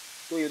yẹn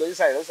tó yẹ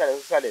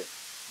lọ́sísàlẹ̀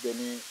bẹ̀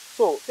ni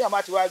so tí a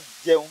bá ti wá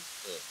jẹun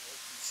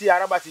tí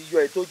ara bá ti yọ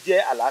ẹ tó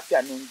jẹ́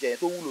àlàáfíà ní oúnjẹ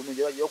tó wúlò ní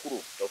oúnjẹ bá yọ kúrò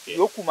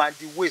yòókù máa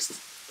di waste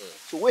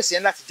so waste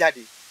yẹn láti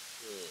jáde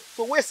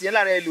so waste yẹn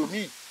lára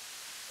ẹlòmíì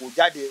kò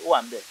jáde ó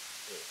wà ń bẹ̀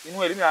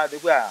inú ẹlòmíì àti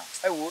pé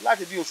ẹ wò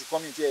láti bí oṣù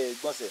kan mi ti ẹ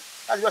gbọ̀nsẹ̀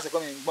láti bí ọ̀sẹ̀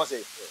kan mi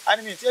gbọ̀nsẹ̀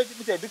àní mi ti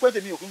ẹ dúpẹ́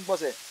tèmi òkú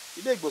gbọ̀nsẹ̀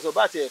ilé ìgbọ̀nsẹ̀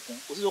bá ti ẹ̀kún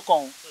kò sí tó kàn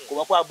òun kò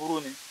mọ̀ pé aburú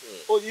ni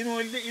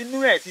inú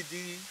ẹ̀ ti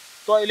di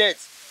toilet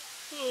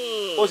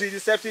ó ti di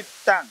septic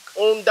tank.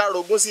 ó ń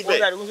dárogún síbẹ̀. ó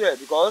ń dárogún síbẹ̀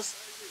because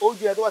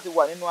oúnjẹ tó wà ti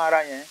wà nínú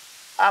ara yẹn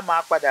á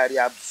máa padà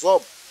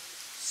reabsorb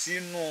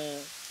sínú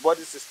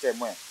body system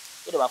ẹ̀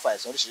ó dẹ̀ máa fa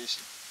àìsàn oríṣiríṣi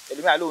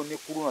ẹlòmíà lóun ní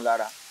kúrúnà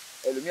lára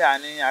ẹlòmíà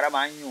ní ara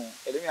máa ń yùn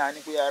ẹlòmíà ní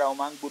pé ara wọn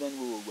máa ń gbóná ní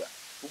gbogbo ìgbà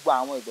gbogbo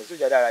àwọn ìgbọ̀nsẹ̀ tó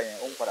jáde ara yẹn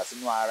ó ń padà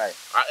sínú ara ẹ̀.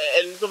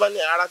 ẹni tó bá ní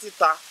ara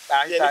títa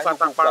yẹ ní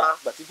fatapara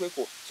gbàtí pé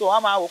kò so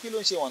wọn máa wò kí ló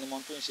ń ṣe wọn ni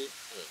mo tó ń ṣe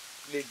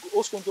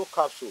Oskonto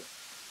capsule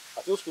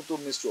àti Oskonto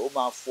mixture ó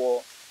máa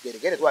fọ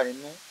gẹ̀dẹ̀gẹ̀dẹ̀ tó wà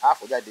nínú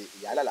àfọ̀jáde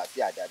ìyá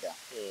alálàáfíà dáadáa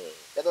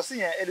yàtọ̀ sí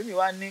yẹn ẹlòmíì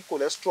wá ní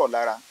cholesterol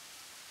lára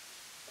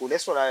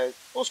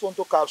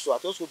Oskonto capsule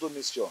àti Oskonto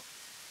mixture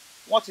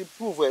wọ́n ti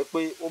prove ẹ̀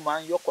pé ó máa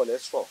ń yọ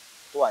cholesterol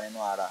tó wà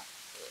nínú ara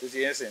tó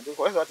ti yẹn sìn tó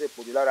cholesterol ti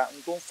pòjù lára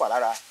n tó ń fà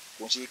lára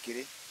kò ń ṣe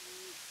kéré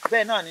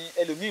bẹ́ẹ̀ náà ni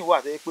ẹlòmíì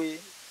wà tó yẹ pé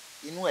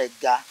inú ẹ̀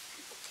ga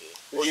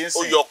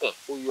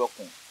ó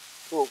yọkùn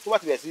tó bá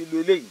ti bẹ̀rẹ̀ sí lo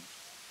eléyìí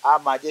á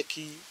máa jẹ́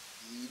kí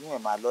inú ẹ̀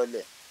máa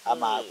lọ́lẹ̀ á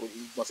máa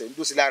ìgbọ̀nsẹ̀ ń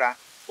dó sí lára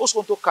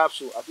Oskonto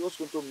capsule àti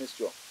Oskonto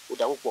mixture ó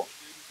dà púpọ̀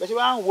bẹ́ẹ̀ ṣe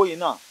bá ń wo yìí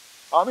náà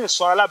àwọn míì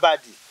sanra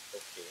lábàdì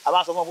a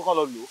máa sọ fún wọn pé kán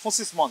lọ lò ó fún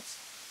 6 months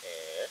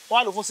wọ́n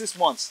á lò fún 6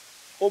 months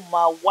ó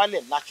máa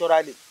wálẹ̀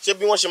naturally. ṣé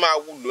bí wọ́n ṣe máa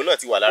lò náà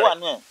ti wà lára. ó wà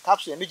nù ẹ̀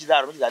capsule yẹn 2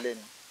 láàárọ̀ 2 lálẹ́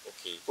ni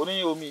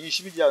oní omi yìí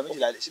ṣí 2 láàárọ̀ 2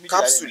 lálẹ́.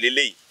 capsule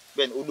lélẹ́yìí.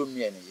 bẹ́ẹ̀ni olómi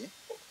ẹ̀ nìyí.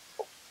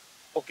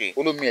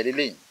 olómi ẹ̀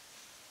lélẹ́yìí.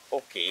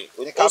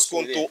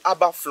 Oskonto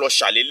Aba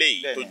flusher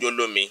lélẹ́yìí tó jó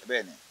lómi.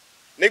 bẹ́ẹ̀ni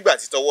nígbà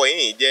tí tọwọ́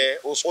yìí jẹ́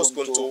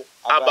Oskonto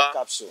Aba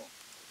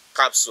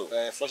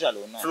capsule flusher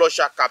lòun náà.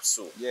 flusher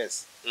capsule.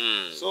 yes.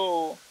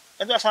 so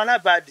ẹni tó bá sanra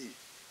lábàdì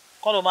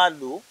kọ́ ló máa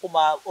lò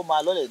ó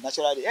máa lọ́lẹ̀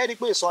naturally ẹ rí i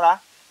pé ìsanra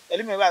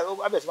ẹlẹ́mìí báyìí ó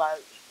bẹ̀rẹ̀ sí máa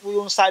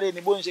ó ń sáré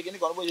ni bó ń ṣe kíní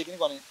kan ni bó ń ṣe kíní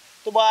kan ni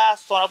tó bá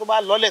sanra tó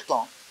bá lọ́lẹ̀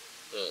tán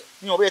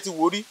ní wọn bẹ́ẹ̀ ti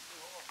wò rí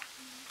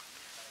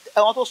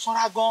ẹ̀wọ̀n tó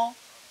sanra gan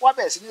wá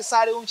bẹ̀rẹ̀ sí ní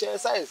sáré ó ń ṣe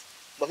exercise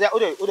but ó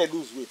dẹ̀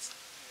lose weight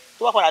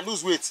tó bá padà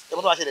lose weight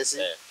ẹ̀wọ̀n tó máa ṣẹlẹ̀ sí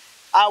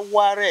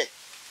awọ rẹ̀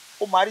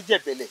ó máa rí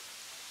jẹ̀bẹ̀lẹ̀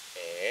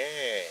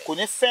kò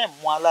ní fẹ́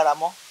mú alára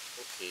mọ́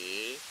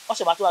wọ́n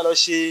ṣe máa tó wà lọ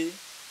ṣe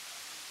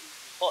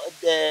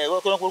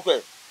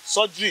kọ́nọ́kọ́nọ́kọ́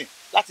surgery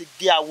láti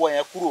gé awọ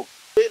yẹn kúrò.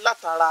 pé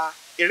látara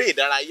eré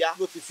ìdárayá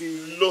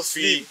ló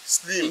fi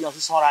slim èèyàn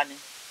fi sanra ni.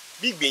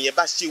 bí ìgbìyànjú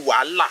bá ṣe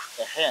wàhálà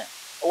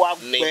ó wá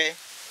gbẹ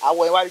awọ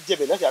yẹn wá rí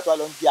jẹ̀bẹ̀lẹ̀ lọ́sẹ̀ àti wà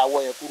lọ ń gé awọ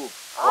yẹn kúrò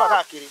ó wà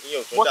káàkiri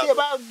bó tí ẹ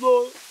bá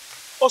lo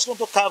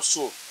Oskonto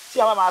capsule tí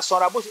àwọn máa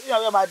sanra bó ṣe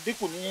yẹn máa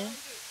dínkù ní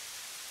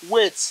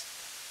weight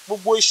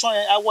gbogbo iṣan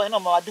yẹn awọ yẹn náà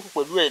máa dínkù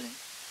pẹ̀lú ẹ̀ ni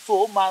so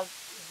ó máa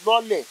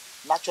lọ́lẹ̀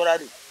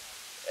naturally.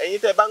 ẹ̀yin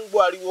tẹ́ bá ń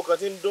gbọ́ ariwo kan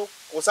tí ń dún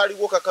kò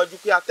sáriwo kankan ju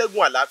pé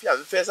atẹ́gùn àlàáfíà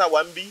ń fẹ́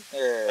sáwa ń bí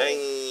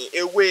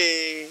ewé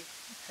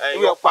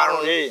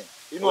ọparun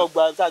inú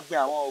ọgbà tá a gbin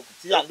àwọn òkú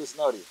tí à ń lò sí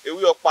náà rè.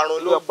 ewé ọparun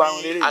ló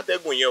bí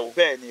atẹ́gùn yẹn o.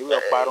 bẹ́ẹ̀ ni ewé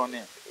ọparun ni.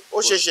 ó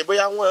ṣe é ṣe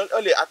bóyá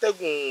wọ́n lè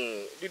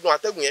dídùn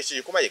atẹ́gùn yẹn ṣe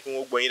kó má yẹ kí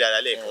wọ́n gbọ́ yín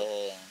dáadáa lẹ́ẹ̀kan.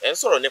 ẹ̀ ń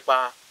sọ̀rọ̀ nípa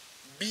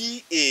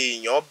bí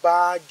èèyàn bá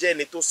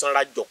jẹ́ni tó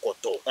sanra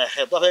jọ̀kọ̀tọ̀.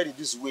 tó fẹ́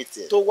reduce weight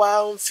ẹ̀. tó wá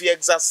ń fi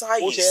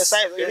exercise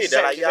eré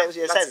ìdárayá láti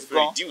fi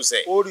reduce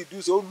ẹ̀. ó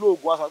reduce ó lo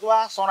oògùn aṣọ tó bá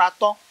sanra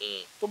tán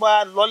tó bá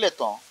lọ́lẹ̀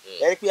tán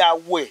ẹ rí pé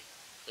awọ ẹ̀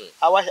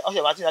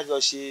ọṣẹ bá tí láti lọ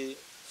ṣe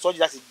sọ́jú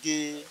láti gé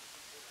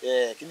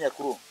kíní ẹ̀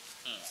kúrò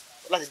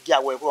láti gé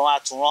awọ ẹ̀ kúrò wọn á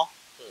tún rán.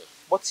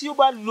 bọ́ tí ó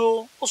bá lo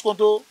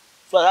Oskonto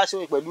fúlàdá ṣe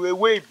pẹ̀lú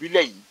ewé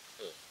ìbílẹ̀ yìí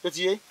tó ti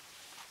yé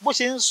bó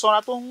ṣe ń sanra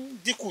tó ń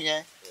dínkù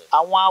yẹn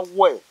àwọn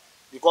awọ ẹ̀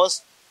because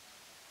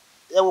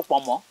ẹ wo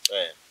pọ̀nmọ́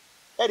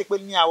ẹ rí i pé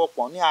ní awọ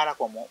pọ̀n ní ara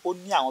pọ̀nmọ́ ó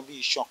ní àwọn bíi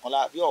iṣan kan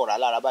bí ọ̀rá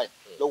lára báyìí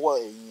lọ́wọ́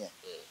ẹ̀yìn yẹn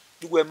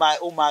gbogbo ẹ̀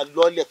ó máa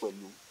lọ́lẹ̀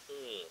pẹ̀lú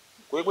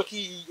kò yẹ pé kí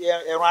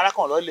ẹran ara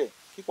kan lọ́lẹ̀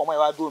kí pọ̀nmọ́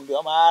yẹn wá dúró níbẹ̀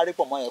wọ́n máa rí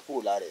pọ̀nmọ́ yẹn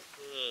kúrò lára ẹ̀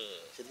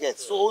ṣètìkẹ́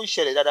so ó ń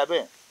ṣẹlẹ̀ dáadáa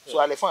bẹ́ẹ̀ so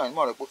alẹ́ fún ẹ̀yìn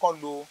mọ̀ rẹ̀ pé kán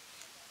lo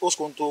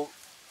Oskonto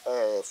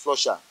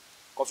flusher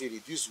kán fi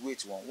reduce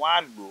weight wọn wọ́n á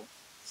lò ó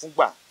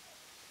fúngbà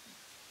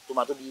tó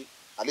máa tó bí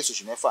àlẹ́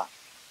oṣù mẹ́fà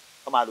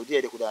wọ́n máa lò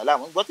díẹ̀ kó dára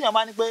láàmú ìgbọ́ tí yẹn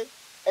máa ní pé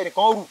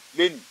ẹnìkan rù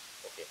lẹ́nu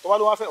tó bá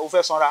ló wá fẹ́ òun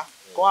fẹ́ sanra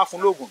kó wá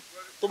fún lóògùn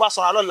tó bá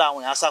sanra lọ́la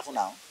àwọn èèyàn sá fún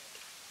náà.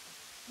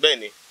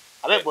 bẹ́ẹ̀ni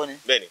abẹ́gbọ́ ni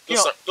bẹ́ẹ̀ni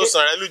tó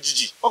sanra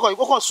lójijì.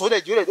 ọkọ̀ sùn ó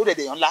dẹ̀ ju ó dẹ̀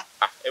dèèyàn ńlá.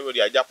 ẹ wò di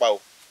ajá pa o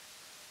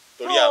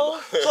torí àmọ́.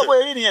 sọ pé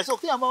eré nìyẹn sọ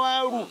kí àwọn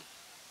máa rù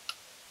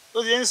tó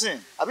ti ń sìn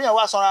àbí yẹn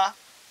wá sanra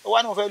ó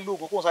wá ní wọn fẹ́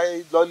lóògùn kó wọn sáré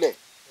lọ́lẹ̀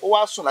ó wá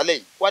sùn lálẹ́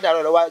yìí wá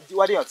dàrọ́ lọ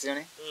wá dèèyàn ti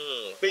rin.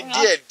 pé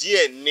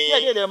díẹ̀díẹ̀ ni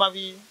díẹ̀díẹ̀ lè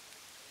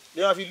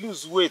máa fi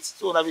lose weight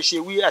tó wọn fi ṣe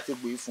wí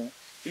àtẹ̀gbò yìí fún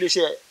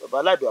iléeṣẹ́ bàbá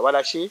aládùn àwa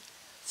ṣe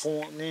fún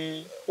ní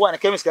ó wà ní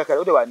chemist kankan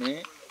ó dẹ̀ wà ní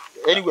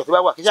anywhere tó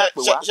bá wà kí ṣáà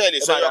pè wá. ṣe lè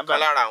sọ ọ̀kan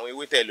lára àwọn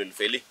ewé tẹ́ ẹ lò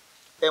lùfẹ́lẹ́.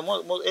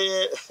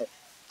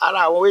 ara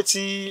àwọn ewé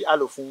tí a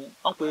lò fún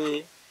wọn pe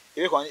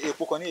ewé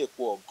kan ní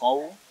epo ọ̀gán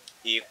ó.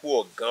 epo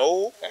ọ̀gán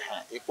ó.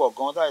 epo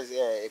ọ̀gán tá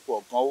epo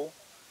ọ̀gán ó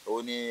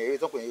òun ni ewé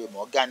tó pè ní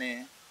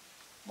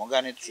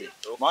mọ̀gánì tree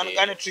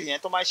mọ̀gánì tree yẹn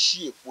tó máa ṣí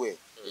epo ẹ̀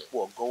epo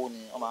ọ̀gán ó ni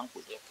wọ́n máa ń pè.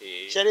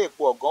 ṣẹ́rí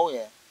epo ọ̀gán ó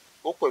yẹn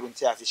ó pẹ̀lú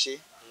tí a fi ṣe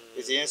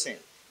èsì yẹn sìn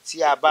tí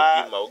a bá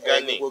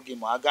egbògi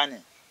mọ̀gánì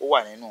ó wà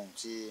nínú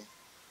tí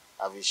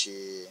a fi ṣe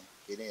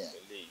kíní yẹn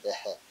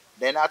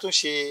then a tún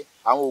ṣe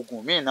àwọn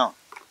oògùn míì náà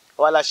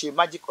àwa la ṣe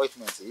magic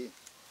ointment yìí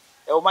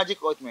ẹ wo magic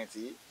ointment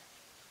yìí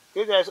kí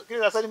ló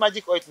dé sọ ní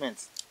magic ointment.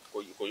 kò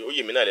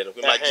yé mi náà lẹ́nu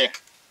pé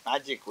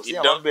magic kò sí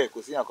ìyànkan bẹ́ẹ̀ kò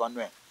sí ìyànkan nù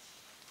ẹ̀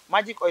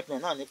magic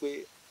ointment náà ni pé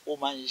ó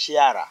máa ń ṣe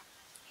àrà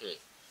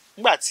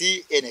nígbà tí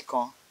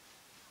ẹnìkan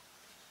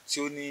tí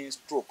ó ní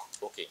stroke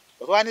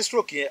ọ̀tọ̀ wá ní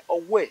stroke yẹn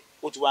ọwọ́ ẹ̀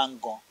ó ti wá ń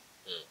gan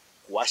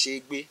kò wá ṣe é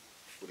gbé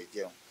kò lè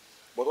jẹun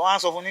but wọ́n á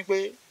sọ fún mi pé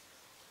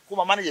kó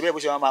máa manage bẹ́ẹ̀ bó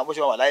ṣe máa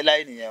wà láéláé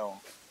nìyẹn o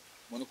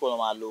mo ní kó lọ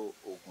máa lo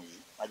oògùn yìí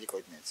magic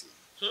ointment yìí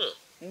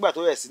nígbà tó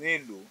bẹ̀rẹ̀ sí ní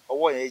ìlú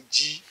ọwọ́ yẹn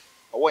jí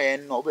ọwọ́ yẹn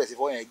nà ó bẹ̀rẹ̀ sí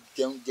fọwọ́ yẹn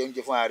jẹun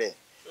fún ara rẹ̀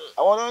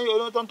àwọn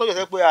olóyún tó ń tọ́jú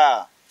ẹ̀ pé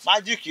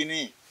magic ni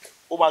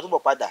ó máa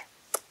túbọ̀ padà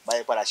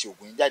báyìí padà ṣe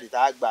oògùn yìí jáde tá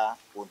a gba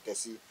òǹtẹ̀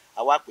sí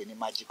àwa pè ní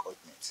magic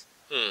ointment.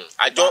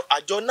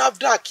 àjọ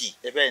NAFDAC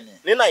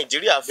ní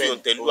Nàìjíríà fi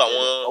òǹtẹ̀ lu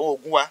àwọn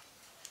oògùn wa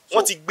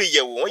wọ́n ti gbé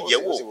yẹ̀wò wọ́n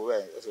yẹ̀wò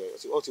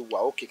ó ti wà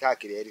ókè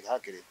káàkiri ẹ̀rí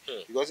káàkiri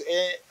because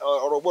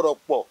ọ̀rọ̀ gbọ́dọ̀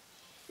pọ̀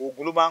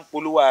oògùn ló máa ń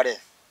polówó rẹ̀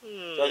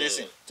tọ́jú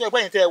sí tó ẹgbẹ́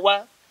yìí tẹ́ ẹ wá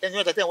ẹni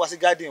wọ́n tẹ́ ẹ wá sí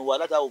garden wa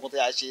látara oògùn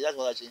tẹ́ a ṣe láti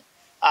wọ́n ta ṣe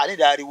ní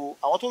ìdáriwo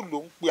àwọn tó lò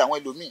ń pe àwọn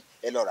ẹlòmíì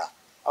ẹ lọ rà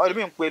àwọn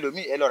ẹlòmíì ń pe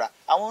ẹlòmíì ẹ lọ rà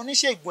àwọn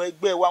oníṣègùn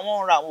ẹgbẹ́ wa wọ́n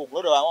ń ra àwọn oògùn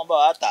lọ́dọ̀ wa wọ́n bá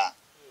wa tà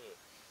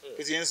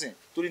kí ti ń sìn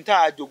torí tá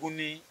a jogún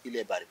ní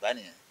ilẹ̀ Bàrìbá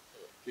nìyẹn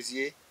kí ti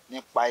yé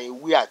nípa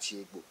ewé àti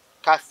egbò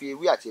ká fi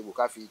ewé àti egbò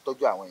ká fi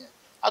tọ́jú àwọn èèyàn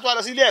a tó wá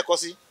lọ sí ilé ẹ̀kọ́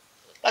sí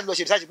láti lọ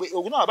ṣe research pé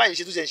oògùn náà báyìí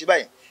ṣe tó ṣe ń ṣe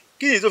báyìí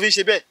kí ni tó fi ń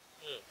ṣe bẹ́ẹ̀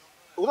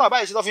oògùn náà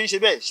báyìí ṣe tó fi ń ṣe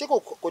bẹ́ẹ̀ ṣé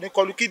kò ní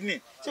kọlu kidney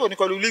ṣé kò ní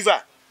kọlu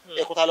liver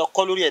ẹ̀kọ́ ta lọ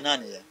kọ́ lórí ẹ̀ náà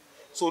nìyẹn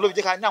so olóbi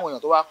jẹ́ ká ní àwọn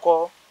èèyàn tó wá kọ́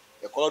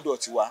ẹ̀kọ́ lọ́dọ̀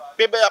tiwa.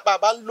 pé bẹ́ẹ̀ bá a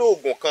bá ń lo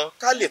oògùn kan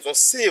ká lè tún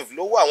save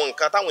lọ́wọ́ àwọn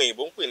nǹkan táwọn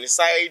òyìnbó ń pè ní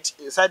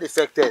side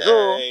effect ẹ̀ so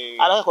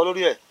alákọ̀ọ́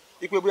lórí ẹ̀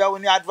wípé bóyá ó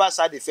ní adverse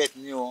side effect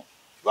ni o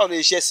báwo lè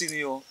ṣe sí ni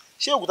o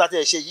ṣé oògùn tá a ti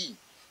ẹ̀ ṣe yìí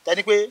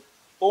tẹ́ni pé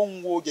ó ń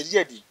wo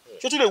jẹ̀díjẹ̀dí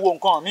ṣé ó tún lè wo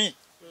nǹkan míì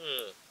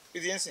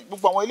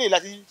gbogbo àwọn eléyìí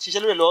láti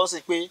ṣiṣẹ́ lórí ẹ̀ lọ́wọ́ sí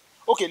pé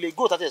ok lè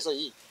go tá a ti ẹ̀ sọ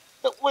yìí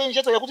pé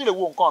iṣẹ́ tó yẹ kó tún lè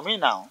wo nǹkan míì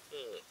náà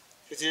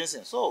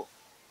so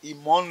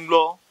ìmọ̀ ń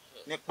lọ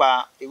nípa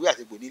ewé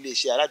àti egbò ní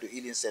iléeṣẹ́ aládùn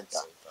healing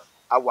center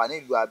a wà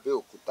nílùú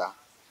Abẹ́òkúta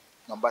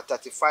nọ́mbà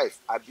 35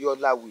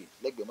 Abiola Way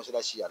lẹ́gbẹ̀ẹ́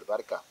mọ́ṣáláṣí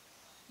àlùbáríkà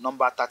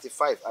nọ́mbà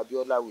 35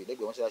 Abiola Way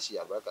lẹ́gbẹ̀ẹ́ mọ́ṣáláṣí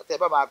àlùbáríkà tẹ́ ẹ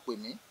bá máa pè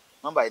mí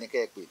nọ́mbà yìí ni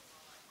kẹ́ ẹ pè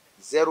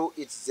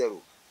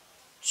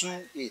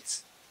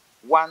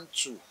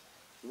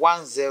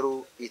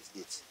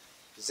 08028121088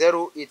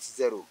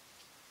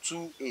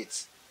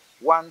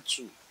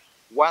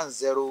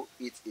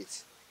 08028121088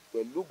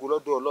 pẹ̀lú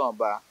gòlọ́dọ̀ Ọlọ́run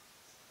bá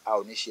a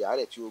ò ní ṣe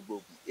àárẹ̀ tí ó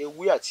gbógun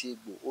ewé àti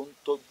egbò ó ń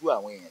tọ́jú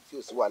àwọn èèyàn tí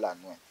ò sí wàhálà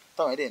nù ẹ̀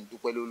táwọn èèyàn ń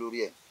dúpẹ́ lórí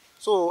ẹ̀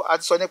so a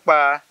ti sọ nípa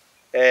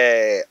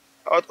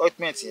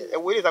ointment yẹn ẹ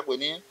wo ilé ìtàpè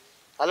ní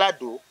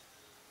aládò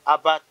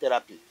herbal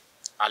therapy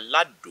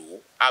aládò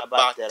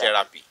aba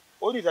therapy.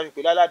 ó ní ìtàfi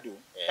pé láládò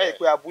ẹ rí i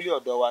pé abúlé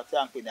ọ̀dọ̀ wa tí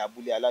à ń pè ní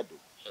abúlé aládò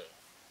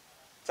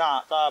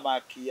táwọn máa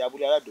kí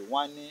abúlé aládò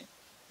wọ́n á ní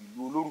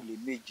ìlú olórùlé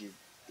méje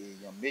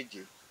èèyàn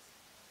méje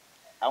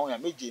àwọn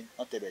èèyàn méje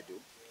wọ́n tẹ̀bẹ̀ dó.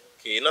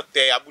 kì í ná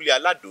tẹ abúlé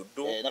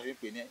aládòdó. náà fi ń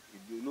pè ní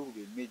ìlú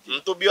olórùlé méje.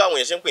 n tó bí àwọn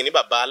èèyàn ṣe ń pè ní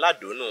bàbá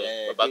aládò nù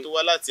bàbá tó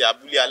wá láti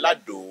abúlé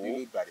aládò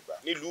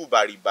nílùú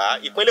Bàrìbá.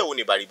 ìpínlẹ̀ wo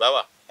ni Bàrìbá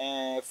wà?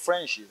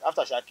 French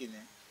after Ṣakí ni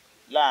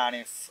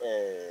láàrin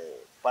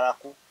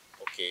Paraku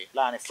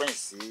láàrin French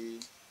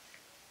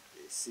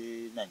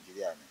sí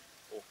Nàìjíríà ni.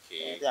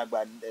 tí a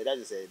gba that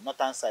is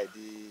northern side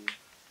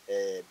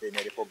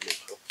Benin Republic.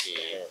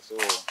 so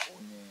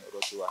òun ni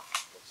ọ̀rọ̀ tiwa.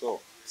 so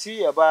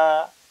tí ẹ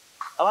bá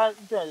àwa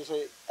nítorí sọ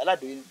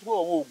aládò yìí tí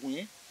wọ́n oògùn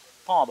yìí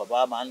táwọn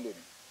bàbá máa ń lò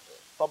ní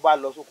tó bá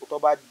lọ sóko tó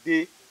bá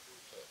dé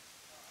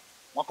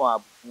wọ́n kàn máa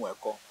mú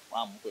ẹ̀kọ́ wọ́n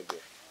á mú pẹ̀lú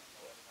ẹ̀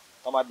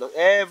tó bá lọ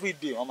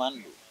everyday wọ́n máa ń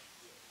lò.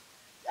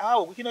 àwọn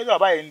òògùn kí ní ọjọ́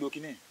bàbá yìí ń lo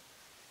kíní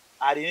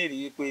àríyìn rí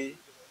i pé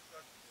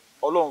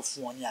Ọlọ́run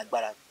fún wọn ní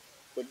agbára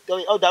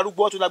ó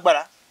darúgbó tó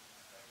lágbára.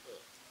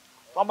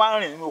 wọ́n bá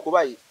ń rìn nínú oko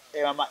báyìí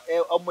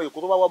ọmọ èkó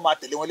tó bá wọ́n máa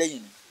tẹ̀lé wọn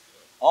lẹ́yìn ni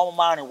àwọn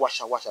máa ń rìn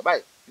wàṣàwàṣà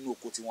báyìí nínú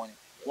oko tiwọn ni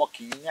wọn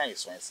kì í ní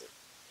àìsàn ẹsẹ̀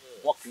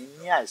wọn kì í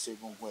ní àìsàn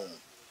egungun ẹ̀yìn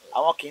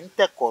àwọn kì í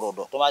tẹ̀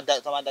kọ̀rọ̀dọ̀ tó máa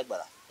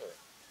dàgbàrà.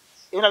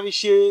 èmi náà fi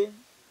ṣe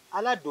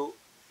aládò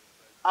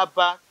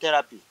aba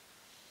therapy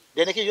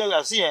dẹni kí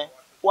yọ̀ọ̀yà sí yẹn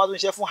ó wá tó ń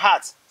ṣe fún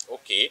heart.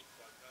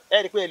 ẹ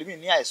rí i pé ẹlòmíì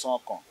ní àìsàn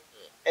ọkàn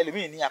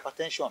ẹlòmíì ní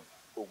hypertension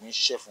oògùn ń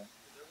ṣiṣẹ́ fún.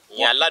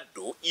 ìyẹn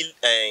aládò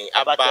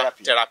aba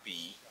therapy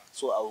yìí.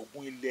 so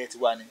oògùn ilẹ̀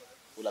tiwa ni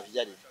kò la fi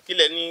jáde. kí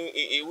lẹ ní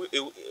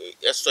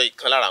ẹ sọ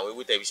ìkan lára àwọn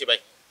ewé tẹ́ fi ṣe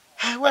báyìí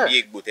àbí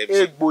egbò tẹ́ fi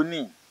ṣe.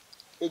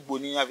 egbò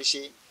ni a fi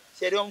ṣe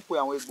ṣé ẹni wọ́n ń pe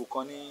àwọn egbò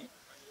kan ní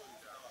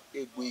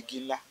egbò igi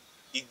ńlá.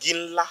 igi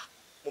ńlá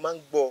mo máa ń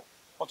gbọ́.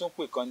 wọ́n tún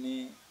pè kan ní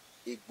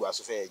egbò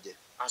asòfẹ́yẹjẹ.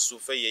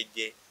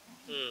 asòfẹ́yẹjẹ.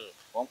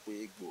 wọ́n ń pe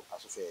egbò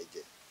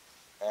asòfẹ́yẹjẹ.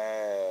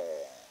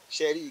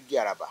 ṣé rí igi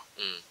àràbà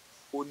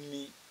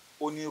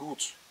ó ní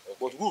root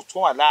but root tó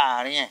wà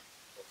láàárín ẹ̀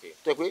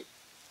tó yẹ pé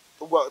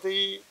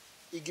tí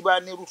igi bá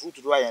ní root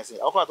tó wà yẹn sìn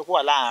àwọn kan tó kó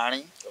wà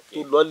láàárín tó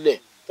lọ́lẹ̀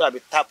tó dàbí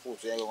taproot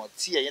yẹn wọn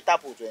tí ẹ̀yìn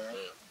taproot yẹn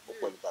ó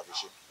pẹ̀lú tàbí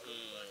ṣe.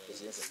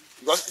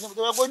 because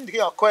tó yẹ kó ní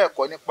kéèyàn kọ́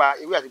ẹ̀kọ́ nípa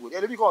ewé àti egbò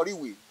ẹlẹ́bí kan rí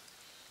ìwé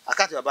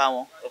àkáǹtì bàbá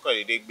wọn ó kàn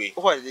déédéé gbé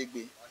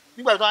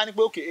nígbà tó wá ní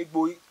pé òkè egbò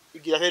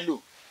igi la fẹ́ lò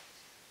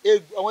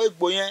àwọn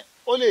egbò yẹn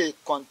ó lè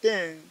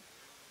contain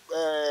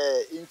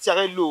in tí a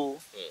fẹ́ lò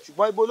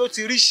ṣùgbọ́n ibo ló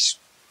ti rí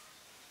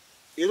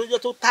èyí tó jẹ́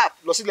tó tap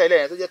lọ sílẹ̀ ilẹ̀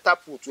yẹn tó jẹ́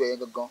taproot yẹn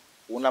gangan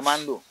òun la máa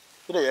ń lò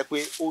tó dẹ̀ yẹ pé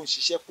ó ń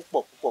ṣiṣẹ́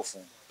púpọ̀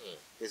fún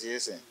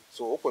ẹsẹ̀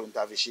so ó pẹ̀lú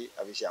níta àfi ṣe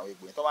àwọn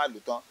egbò yẹn tó máa lò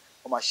tán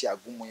wọ́n máa ṣe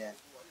àgúnmu yẹn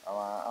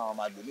àwọn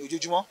máa lò ní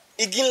ojoojúmọ́.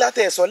 igi ńlá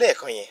tẹ́ ẹ sọ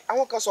lẹ́ẹ̀kan yẹn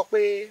àwọn kan sọ pé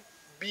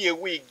bí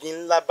ewé igi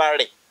ńlá bá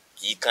rẹ̀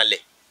kì í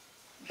kanlẹ̀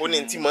ó ní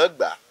tí mọ̀ ọ́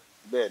gbà.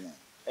 bẹ́ẹ̀ni.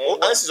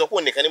 à ń sì sọ pé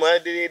òun nìkan ni máa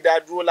ń dédé dá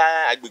dúró lá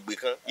agbègbè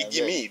kan igi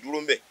míì dúró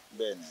ń bẹ̀.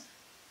 bẹ́ẹ̀ni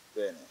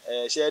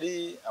ṣe rí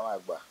àwọn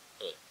àgbà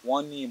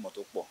wọ́n ní ìmọ̀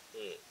tó pọ̀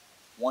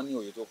wọ́n ní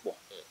òye tó pọ̀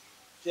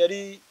ṣe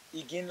rí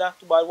igi ńlá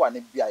tó bá wà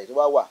níbi àyè tó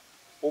bá wà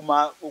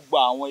ó gba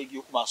àwọn igi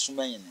ó máa sún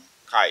mẹ́yìn ni.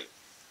 káì.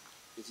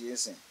 ètò yẹn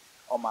sìn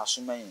ọ máa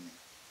sún mẹ́yìn ni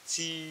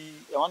tí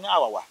ẹ̀wọ̀n ní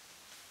àwàwà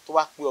tó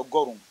bá pé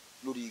 100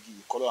 lórí igi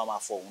ìkọlọ́ wa máa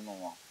fọ òun nù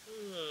wọn.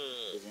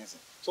 ètò yẹn sìn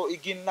so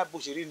igi ńlá bó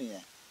ṣe rí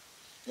nìyẹn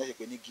ìyẹn ṣe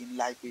pé ní igi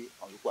ńlá pé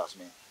àwọn yòókù àsún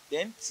mẹ́yìn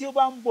then tí ó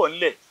bá ń bọ̀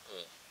ńlẹ̀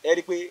ẹ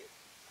rí i pé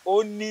ó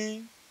ní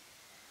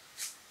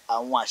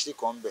àwọn àṣírí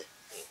kan ń bẹ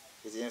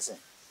ètò yẹn sìn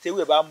tí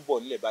ewé bá ń bọ̀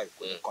ńlẹ̀ báyìí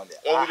kò ní kanlẹ̀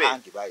á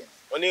hàǹkì báyìí.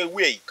 wọ́n ní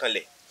ewé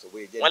ìkanlẹ̀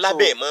wọ́n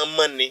lábẹ́ ẹ̀ máa ń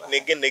mọ́ ni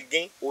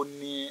negénegé. ó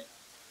ní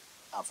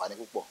àǹfààní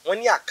púpọ̀. wọ́n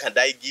ní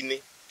àkàndá igi ni.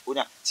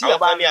 tí a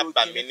bá ń lo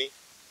àbàmì ni.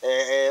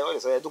 ó lè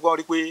sọ ẹ tó kọ́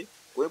rí pé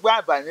kò ní pé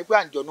àbàmì ní pé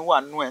àǹjọ̀nú wà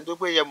nínú ẹ̀ nítorí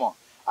pé yẹ mọ̀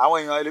àwọn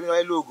èèyàn ẹlòmíràn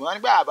fẹ́ lóògùn wọn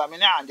ní pé àbàmì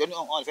ní àǹjọ̀nú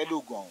wọn fẹ́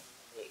lóògùn ọ̀hún.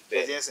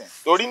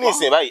 torí ní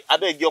ìsìn báyìí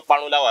abẹ́ igi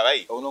ọparun la wà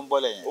báyìí. òun ló ń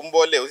bọ́lẹ̀ yẹn. ó ń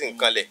bọ́lẹ̀ ó sì ń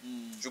kanlẹ̀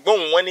ṣùgbọ́n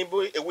òun wọ́n ní bó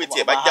ewé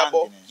tiẹ̀ bá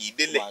jábọ́ kì í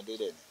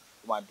délẹ̀.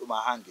 ó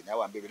máa hang ní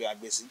àwọn àbẹ̀bẹ̀rẹ̀ wá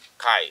gbé sí.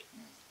 káì.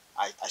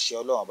 àṣẹ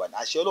Ọlọ́run bá ní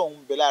àṣẹ Ọlọ́run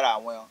ń bẹ lára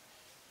àwọn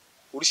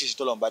oríṣiríṣi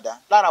tó lọ́n bá dá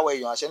lára àwọn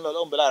èèyàn àṣẹ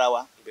Ọlọ́run ń bẹ lára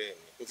wa.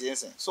 ètò yẹn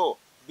sìn so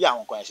bí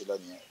àwọn nǹkan yẹn ṣe lọ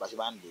nìyẹn bá ṣe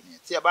máa ń lò nìyẹn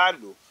tí a bá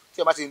lò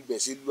tí a bá ti bẹ̀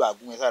sí lu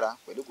àgún yẹn sára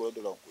pẹ̀lú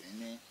kòròdò lọ kò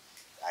ní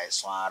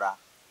àìsàn ara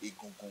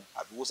egungun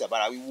àbí wọ́sẹ̀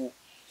àbára wíwò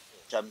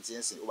tí a ti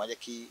ń sìn ó máa jẹ́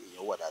kí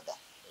èèyàn wà dáadáa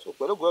so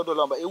pẹ̀lú kòròdò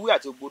lọ́nba ewé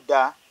àti egbò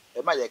dá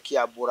ẹ má jẹ́ kí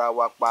a bora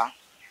wa pa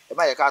ẹ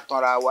má jẹ́ ká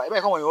tanra wa ẹ má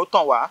jẹ́ káwọn èèyàn ó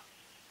tàn wá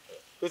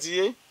tó ti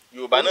yé.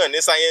 Yorùbá náà ní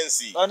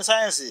sáyẹ́ǹsì. ní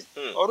sáyẹ́ǹsì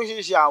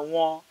oríṣiríṣi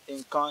àwọn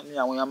nǹkan ni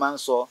àwọn èèyàn máa ń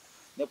sọ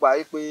nípa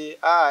wípé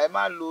ẹ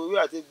má lo ewé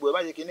àti egbò ẹ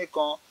má ṣe kinní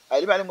kan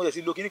àìlébà ni mo lè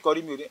ti lo kinní kan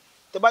rí mi ò rí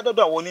tẹ bá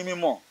dọ́dọ̀ àwọn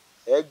onímọ̀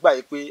ẹ gbà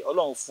yìí pé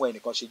Ọlọ́run fún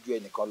ẹnìkan ṣe ju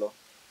ẹnìkan lọ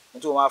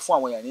nítorí wọn máa fún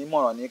àwọn èèyàn ní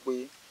ìmọ̀ràn ní pé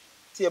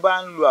tí ẹ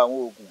bá ń lo àwọn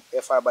oògùn ẹ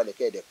farabalẹ̀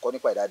kẹ́ ẹ dẹ̀ kọ́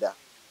nípa ẹ̀ dáadáa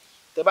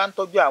tẹ bá ń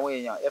tọ́jú àwọn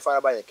èèyàn ẹ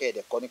farabalẹ̀ kẹ́ ẹ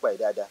dẹ̀ kọ́ nípa ẹ̀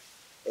dáadáa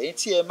ẹ̀yin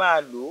tí ẹ máa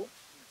lò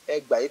ẹ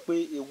gbà yìí pé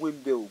ewé ń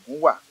bẹ oògùn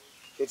wà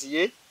ṣe ti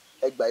yé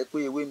ẹ gbà yìí pé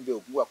ewé ń bẹ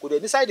oògùn wà kò dẹ̀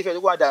ní side effect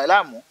tó wà dàrẹ́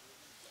láàmú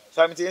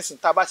sọ́mi tí ń sìn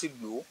tá a bá ti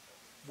lò ó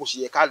bó ṣe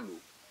yẹ ká lò ó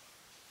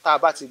tá a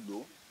bá ti lò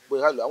ó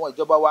bóyá lò àwọn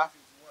ìjọba wa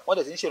wọ́n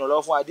dẹ̀ ti ń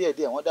ṣèrànlọ́wọ́ fún wa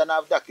díẹ̀díẹ̀ wọ́n dá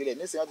NAFDAC kílẹ̀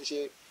nísìnyí wọ́n ti ṣe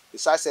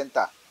research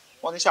center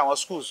wọ́n ti ṣe àwọn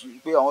schools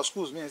pé àwọn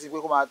schools míì sí pé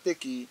kó máa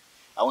tèkì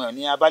àwọn èèyàn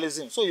ní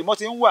herbalism so ìmọ̀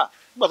ti ń wà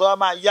nígbà tó bá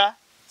máa yá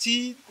tí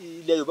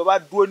ilẹ̀ Yorùbá bá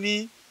dúró ní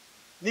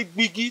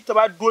gbígí tó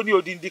bá dúró ní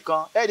odindi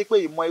kan ẹ rí i pé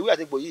ìmọ̀ ewé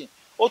àti egbò yìí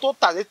ó tó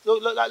tà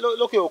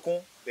lókè òkun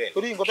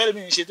torí nǹkan tẹ́lẹ̀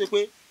mi ń ṣe tó pé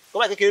tó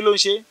bá kékeré ló ń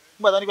ṣe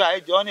nígbà tó nígbà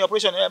ẹjọ́ ní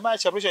operation ẹ má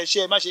ṣe operation ṣe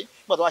ẹ má ṣe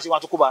nígbà tó wá ṣe wọn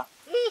àtúkò bá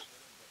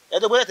ẹ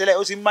tó gbé tẹ́lẹ̀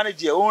ó ti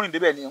manage ẹ ó ń rìn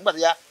débẹ̀ ni nígbà tó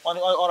yá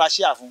wọn ra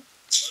ṣíà fún.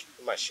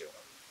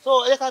 so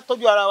ẹ ká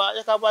tọ́jú ara wa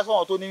ẹ ká bá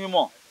sọ̀rọ̀ tó ní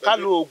mímọ̀ ká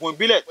lo oògùn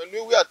ìbílẹ̀. pẹ̀lú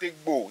ewé àti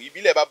egbò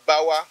ìbílẹ̀ bá bá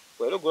wa.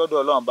 pẹ̀lú gbọ́dọ̀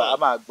Ọlọ́run bá a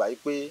máa gbà yí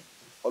pé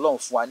Ọlọ́run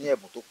fún wa ní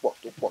ẹ̀bùn tó pọ̀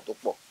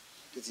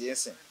tó ti yé ń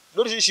sìn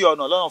lóríṣiríṣi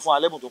ọ̀nà Ọlọ́run fún wa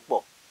lẹ́bùn tó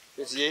pọ̀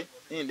tó ti yé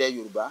ní ilẹ̀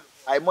Yorùbá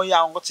àìmọye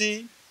àwọn tí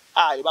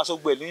a lè bá sọ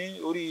gbẹ̀ ní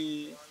orí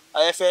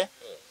ayẹ́fẹ́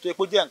tó yẹ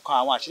kó jẹ́ nǹkan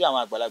àwọn àṣírí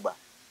àwọn àgbàlagbà.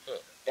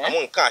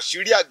 àwọn nǹkan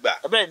àṣírí àgbà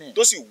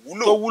tó sì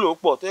wúlò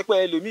pọ̀ tó yẹ pé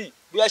ẹlòmíì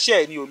bóyá ṣẹ́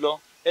ẹ̀ ni ò lọ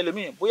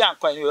ẹlòmíì bóyá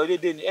nǹkan ẹ̀ ni ò lọ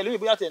déédéé ni ẹlòmíì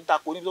bóyá tẹ̀ ń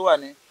takò níbi tó wà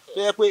ní tó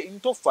yẹ pé n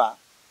tó fà á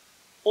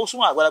ó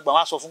súnmọ́ àgbàlagbà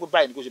wọn á sọ fún pé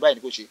báyìí ni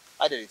kò ṣe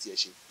á dẹ̀ lè tiẹ̀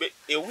ṣe. pé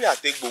ewé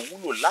àtegbò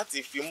wúlò láti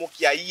fi mú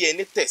kí ayé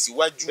ẹni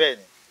tẹ̀síwájú.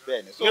 bẹ́ẹ̀ni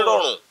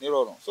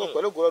nírọ̀rùn. so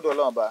pẹ̀lú gbọ́dọ̀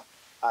Ọlọ́run bá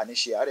àní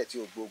ṣe àárẹ̀ tí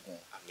ò gbógun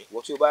ìwọ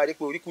tí o bá rí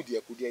pé orí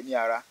kùdìẹ̀kùdìẹ̀ ní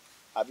ara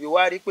àbí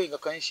wá rí pé nǹkan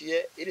kan ń ṣe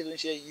ẹ́ èdè tó ń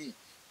ṣe yìí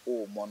ò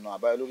mọ̀nà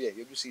àbáyọ lórí ẹ̀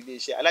yọjú sí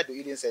iléeṣẹ́ aládùn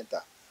healing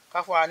center ká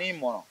fún wa ní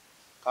ìmọ̀ràn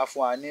ká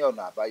fún wa ní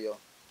ọ̀nà àbáyọ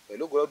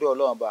pẹ̀lú gbọ́dọ̀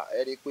Ọlọ́run bá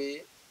ẹ rí pé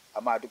a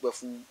máa dúpẹ́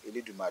fún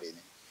Elédùmarè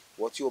ni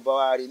ìwọ tí o bá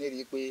wá rí ní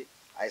rí pé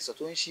àìsàn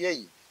tó ń ṣe ẹ́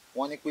yìí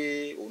wọ́n ní pé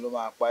òun ló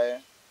máa pa ẹ́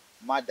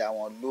má dá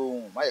wọn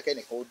lóhùn má yẹ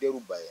kẹ́nìkan ó dẹ́rù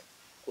bà ẹ́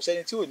kò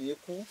sẹ́ni tí ò ní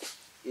kú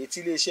èyí tí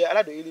iléeṣẹ́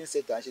aládùn healing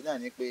center ń ṣe náà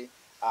ni pé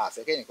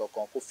àfẹ́ kẹ́nìkan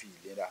kan kó fi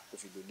ìlera kó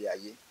fi lólé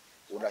ayé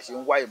òun la ṣe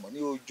ń wá ìmọ̀ ní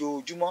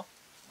ojoojúmọ́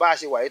bá a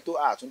ṣe wà yìí tó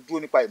àtún dúró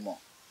nípa ìmọ̀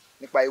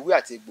nípa ewé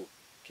àti egbò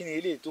kí ni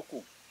eléyìí tó kù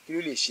kí ló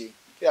lè ṣe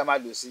kí la máa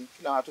lò sí kí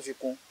la máa tún fi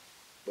kún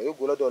pẹ̀lú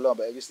ògo lọ́dọ̀ Ọlọ́run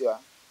bá ẹbí sí wa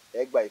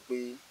ẹ gbà pé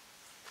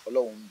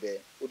Ọlọ́run ń bẹ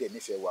ó dẹ̀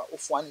nífẹ̀ẹ́ wa ó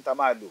fún wa ní ta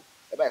máa lò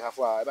ẹ báyìí ká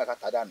fún wa ẹ báyìí ká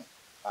ta dànù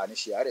àní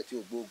ṣe àárẹ̀ tí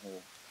ò gbóògùn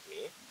o.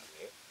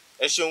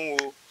 ẹ ṣeun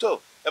o tó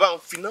ẹ bá ń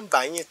fi nọ́mbà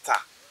yín ta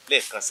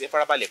lẹ́ẹ̀kan sí ẹ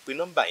farabalẹ̀ pé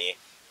nọ́mbà yẹn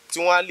tí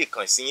wọ́n á lè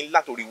kàn sí yín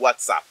látòrí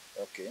WhatsApp.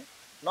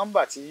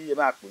 nọ́mbà tí ẹ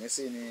máa pè mí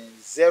sí ni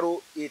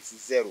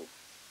 080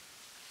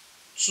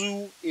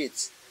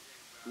 28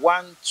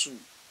 12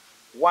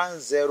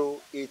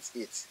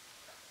 1088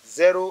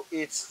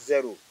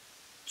 080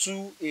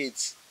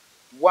 28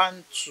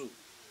 12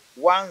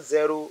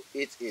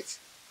 1088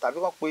 tàbí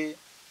kàn pé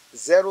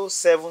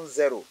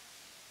 070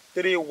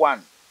 31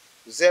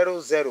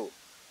 00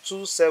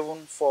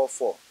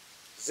 2744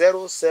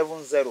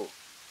 070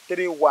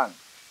 31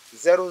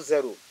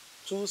 00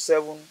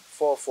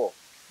 2744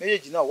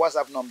 méjèèjì náà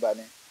WhatsApp nọ́mbà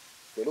ni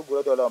pẹ̀lú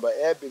gbọ́dọ̀ Ọlọ́run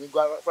ẹ bèmí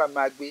fúnra mi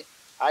máa gbé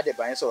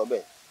àdẹ̀bà yẹn sọ̀rọ̀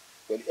bẹ́ẹ̀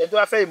pẹ̀lú ẹni tó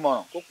bá fẹ́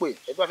ìmọ̀ràn kó pè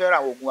ẹni tó bá fẹ́ ra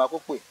àwọn oògùn wa kó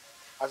pè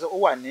àti ó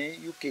wà ní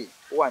UK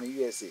ó wà ní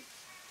USA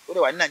ó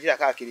dẹ̀ wà ní Nàìjíríà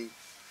káàkiri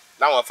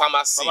láwọn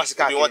pharmacy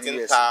bí wọ́n ti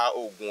ń ta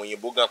oògùn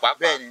òyìnbó gan pàápàá.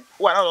 bẹ́ẹ̀ni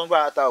ó wà náà ló ń gbà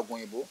ta oògùn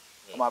òyìnbó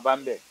ọmọ àbá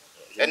ń bẹ̀.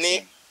 ẹni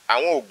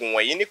àwọn oògùn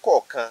wọ̀nyí ní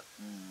kọ̀ọ̀kan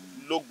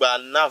ló gba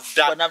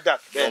NAFDAC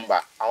nọ́mbà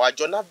àwọn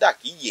àjọ NAFDAC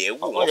yẹ̀ ẹ́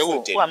wò wọ́n fún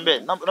jẹ́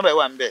nọ́mbà yẹn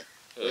wà ń bẹ̀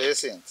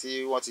lẹ́sìn tí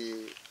wọ́n ti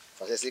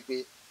fàṣẹ sí pé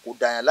kò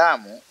dàyàn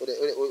láàmú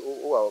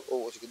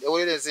ó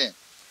lè sìn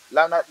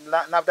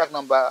NAFDAC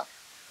nọ́mbà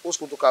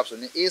oskunto capsule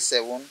ní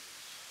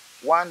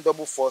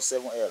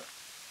A71447L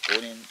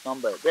òun ni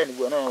nọ́mbà ẹ̀ bẹ́ẹ̀ ni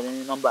gbogbo náà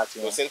ní nọ́mbà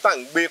tiwọn. kò sí ní tà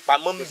ń gbé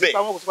pamọ́ ń bẹ̀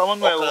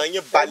ọkàn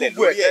yín balẹ̀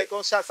lórí ẹ̀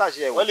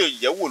wọ́n lè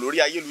yẹ̀ wò lórí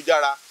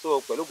ayélujára. so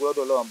pẹ̀lú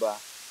gbọ́dọ̀ Ọlọ́run bá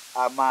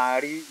a máa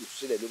rí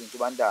ìtúsílẹ̀ lórí tó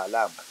bá ń dà á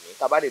láàmú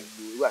tá a bá lè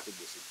lo ewé àti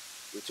gbèsè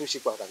ètò ṣe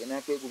pàtàkì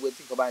náà pé gbogbo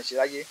tí nǹkan bá ń ṣe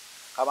láyé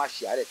ká má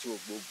ṣe àárẹ̀ tí ò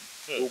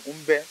gbóògùn oògùn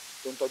ń bẹ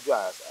tó ń tọ́jú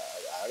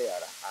àárẹ̀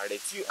ara.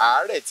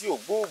 àárẹ̀ tí ò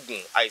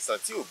gbóògùn àìsàn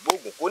tí ò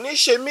gbóògùn kò ní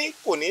ṣe mí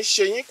kò ní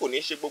ṣe yín kò ní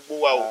ṣe gbogbo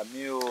wa o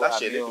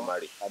láṣẹ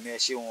Elédùmarè. àmì ẹ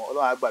ṣeun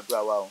Ọlọ́run á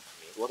gbàdúrà wa o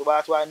ìwọ tó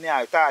bá tó wá ní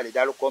tá a lè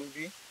dárúkọ ń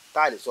bí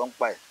tá a lè sọ ń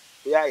pa ẹ̀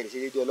bóyá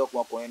ìrèṣẹ́ déédéé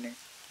ọlọ́kùnrin ni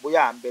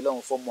bóyá à ń bẹ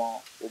lọ́hùn fọ́mọ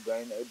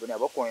obìnrin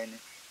àbọ́kùnrin ni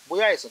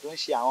bóyá àìsàn tó ń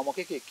ṣe àwọn ọmọ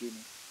kéékèèké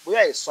ni bóyá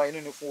àìsàn inú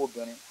ni fún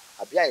obìnrin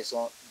àbí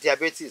àìsàn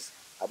diabetes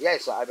àbí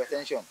àìsàn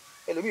hypertension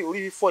ẹlòmíì orí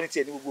fífọ́ ní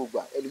tiẹ̀ ní gbogbo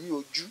ìgbà ẹlòmíì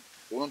ojú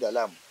òun dà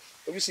láàmú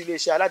ojú sí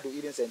iléeṣẹ́ aládùn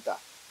healing center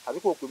àbí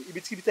kò pè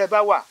ibikíbi tẹ́ bá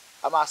wà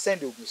a máa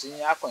send oògùn sí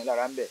yín akọ̀yìn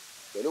lára ń bẹ̀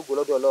pẹ̀lú ògo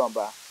lọ́dọ̀ Ọlọ́run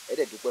bá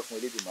ẹ̀ẹ́dẹ̀ dúpẹ́ fún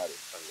Elédùmarè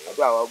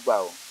àdúrà wa gbà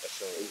o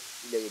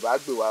ilẹ̀ Yorùbá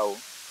gbè wá o.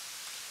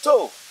 tó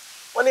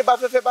wọ́n ní bá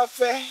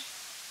fẹ́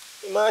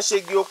ìmọ̀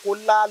ṣègi oko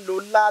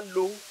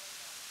lálo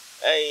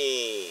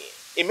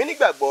èmi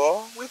nígbàgbọ́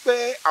wípé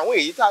àwọn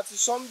èyí tá a ti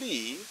sọ ń bì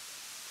í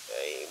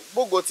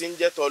gbogbo ti ń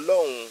jẹ́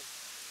tọlọ́hun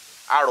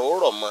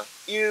àròórọ̀ mọ́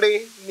ire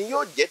ni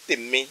yóò jẹ́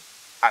tèmi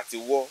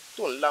àtiwọ́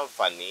tó ń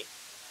láǹfààní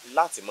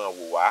láti máa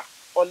wò wá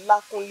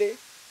Ọlákúnlé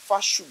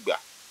Fásùgbà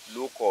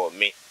ló kọ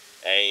mi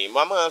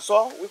màá máa sọ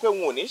wípé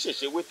wọn ò ní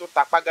ṣèṣewé tó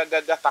tapá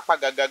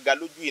gàgàgà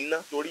lójú iná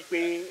torí pé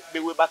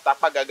gbéwé bá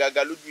tapá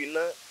gàgàgà lójú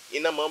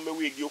iná máa ń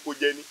méwé igi oko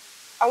jẹ ni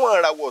àwọn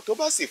ìràwọ̀ tó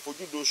bá sì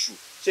fojú doṣù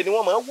ṣe ni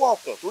wọ́n máa ń wọ́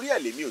ọ̀kùn torí ẹ̀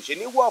lèmi ò ṣe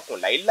ní wọ́ ọ̀kùn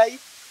láíláí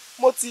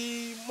mo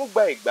ti mú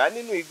gba ìgbà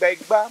nínú igba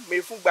igbá mi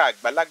fún gba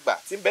àgbàlagbà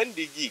tí ń bẹ ń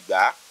digi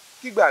ìgbà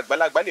kígba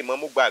àgbàlagbà lè mọ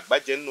mú gba àgbà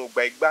jẹ nínú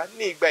gba igbá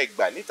ní igba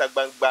ìgbà níta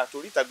gbangba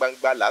torí ta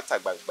gbangba làátà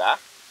gbangba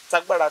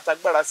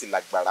tagbára sì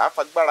làgbàrá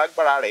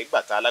fagbára rẹ̀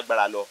gbàtà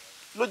alágbára lọ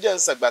ló jẹ́ ń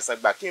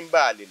sàgbàsàgbà kí n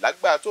bá a lè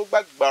lágbára tó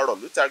gbàgbà rọ̀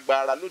ló ta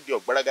gbára lóde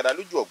ọ̀gbáragada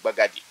lójú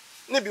ọ̀gbagadì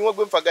níbi wọ́n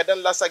gbé ń fagada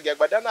ńlá sági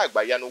agbada náà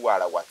àgbàyanu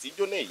wàràwà tí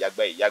jóná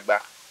ìyàgbá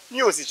ní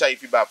òsìṣà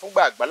ìfibà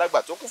fúngbà àgbàlagbà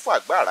tó kún fún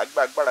àgbàrá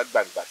agbára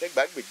gbàǹgbà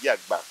tẹ́gbà gbèjì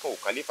àgbà kan ò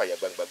kan lè fàyà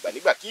gbàǹgbà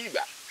nígbà kí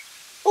ìgbà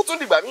ó tún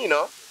dìgbà míì ná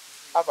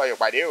àfàyọ̀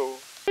pàdé o.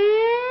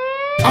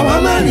 àwa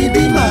mẹ́rin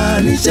bí màá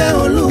níṣẹ́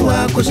olúwa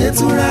kò ṣe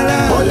tún rárá.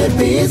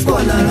 Olympics bọ̀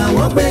lára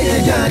wọ́n gbé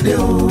yẹn jáde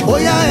o. ó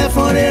yá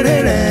ẹ̀fọn rere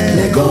rẹ̀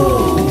lẹ́gọ́.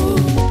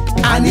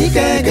 àní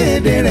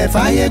kẹ́kẹ́dẹ́ rẹ̀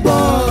fàyè gbọ́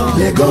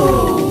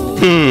lẹ́gọ́.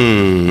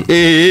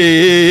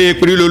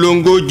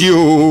 Pírílólóńgójì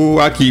o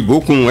a kì í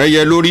bókun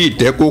ẹyẹ lórí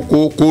ìtẹ́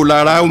kókó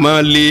lára ó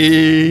máa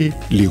lé.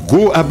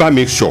 Lego herbal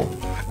mixture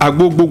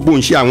agbó gbogbo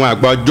ń ṣe àwọn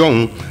àgbà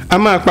ọjọ́hun a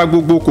máa pa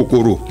gbogbo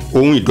kòkòrò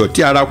ohun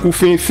ìdọ̀tí ara kú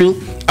fínfín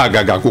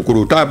àgàgà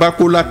kòkòrò tá a bá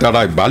kó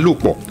látara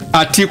ìbálòpọ̀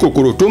àti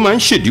kòkòrò tó máa ń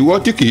ṣèdíwọ́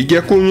tí kì í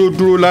jẹ́ kó yún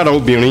dúró lára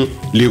obìnrin.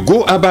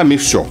 Lego herbal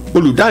mixture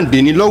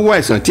olùdáǹdè ni lọ́wọ́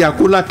àìsàn tí a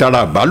kó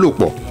látara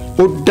ìbálòpọ̀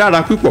ó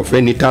dára pípọ̀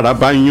fẹ́ni tára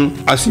bá yún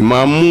a sì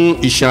máa mú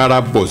iṣan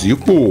ara bọ̀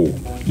sípò.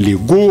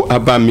 Lego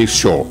herbal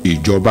mixture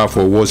ìjọba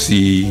fọwọ́ sí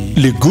i.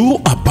 Lego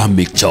herbal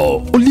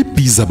mixture Only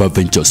Peace Herbal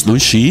Ventures ló ń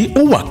ṣe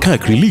ó wà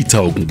káàkiri ilé ìta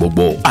oògùn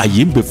gbogbo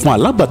ààyè ń bẹ fún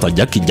alágbàtà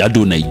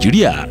jákèjádò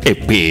Nàìjíríà ẹ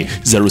pè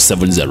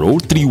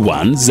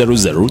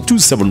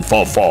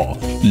 07031002744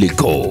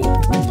 Lego.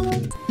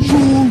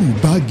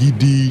 Yorùbá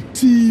Gidi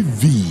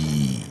TV.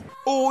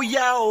 ó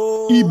yá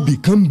o. Ibì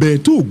kan bẹ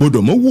tó o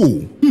gbọdọ̀ mọ́ wò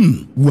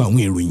wo àwọn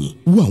ìròyìn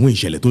wo àwọn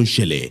ìṣẹ̀lẹ̀ tó ń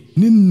ṣẹlẹ̀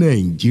ní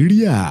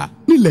Nàìjíríà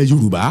nílẹ̀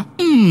Yorùbá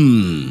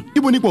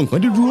ibo nípò nǹkan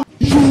dídúró.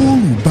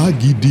 Yorùbá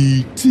Gidi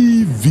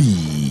TV.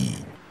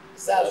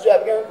 ṣàṣù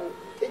àbíkẹ́wò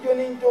ejò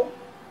ní jó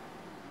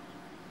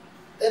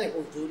ẹnì kò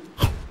jórí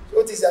ó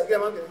ti ṣàbíkẹ́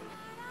máa bẹ̀rẹ̀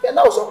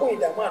fẹ́lá ò sọ fún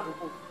ìdààmú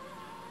àdúgbò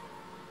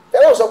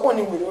fẹ́lá ò sọ fún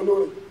ní wèrè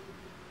olórí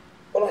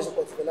ọlọ́run sọ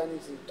pọ̀ ti fẹ́lá ní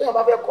ìsìn tó yàn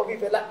bá fẹ́ kọ́ bí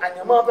fẹ́lá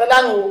àyànmọ́ fẹ́lá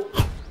nù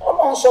o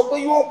ọlọ́run sọ pé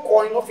yóò kọ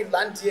iná fi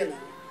láǹdì ẹ̀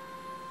náà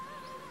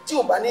tí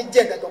ò bá ní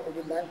jẹ́ nǹkan kan kò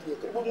lè láǹdì ẹ̀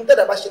tó gbogbo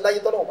tẹ́lẹ̀ bá ṣe láyé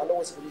tọ́lọ́run bá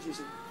lọ́wọ́ sí kò ní ṣe é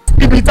ṣe.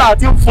 ibi tá a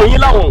ti ń fún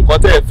yín láwọn nǹkan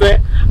tẹ́ ẹ fẹ́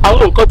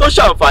àwọn nǹkan tó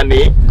ṣàǹfààní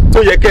tó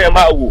yẹ kẹ́ ẹ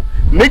máa wò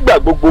nígbà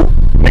gbogbo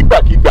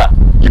nígbàkigbà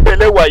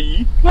ìbẹ̀lẹ̀wà yìí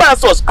máa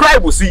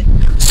subscribe sí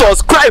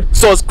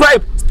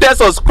subscribe tẹ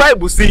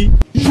subscribe sí.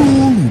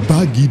 Yorùbá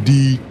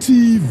Gidi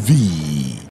TV.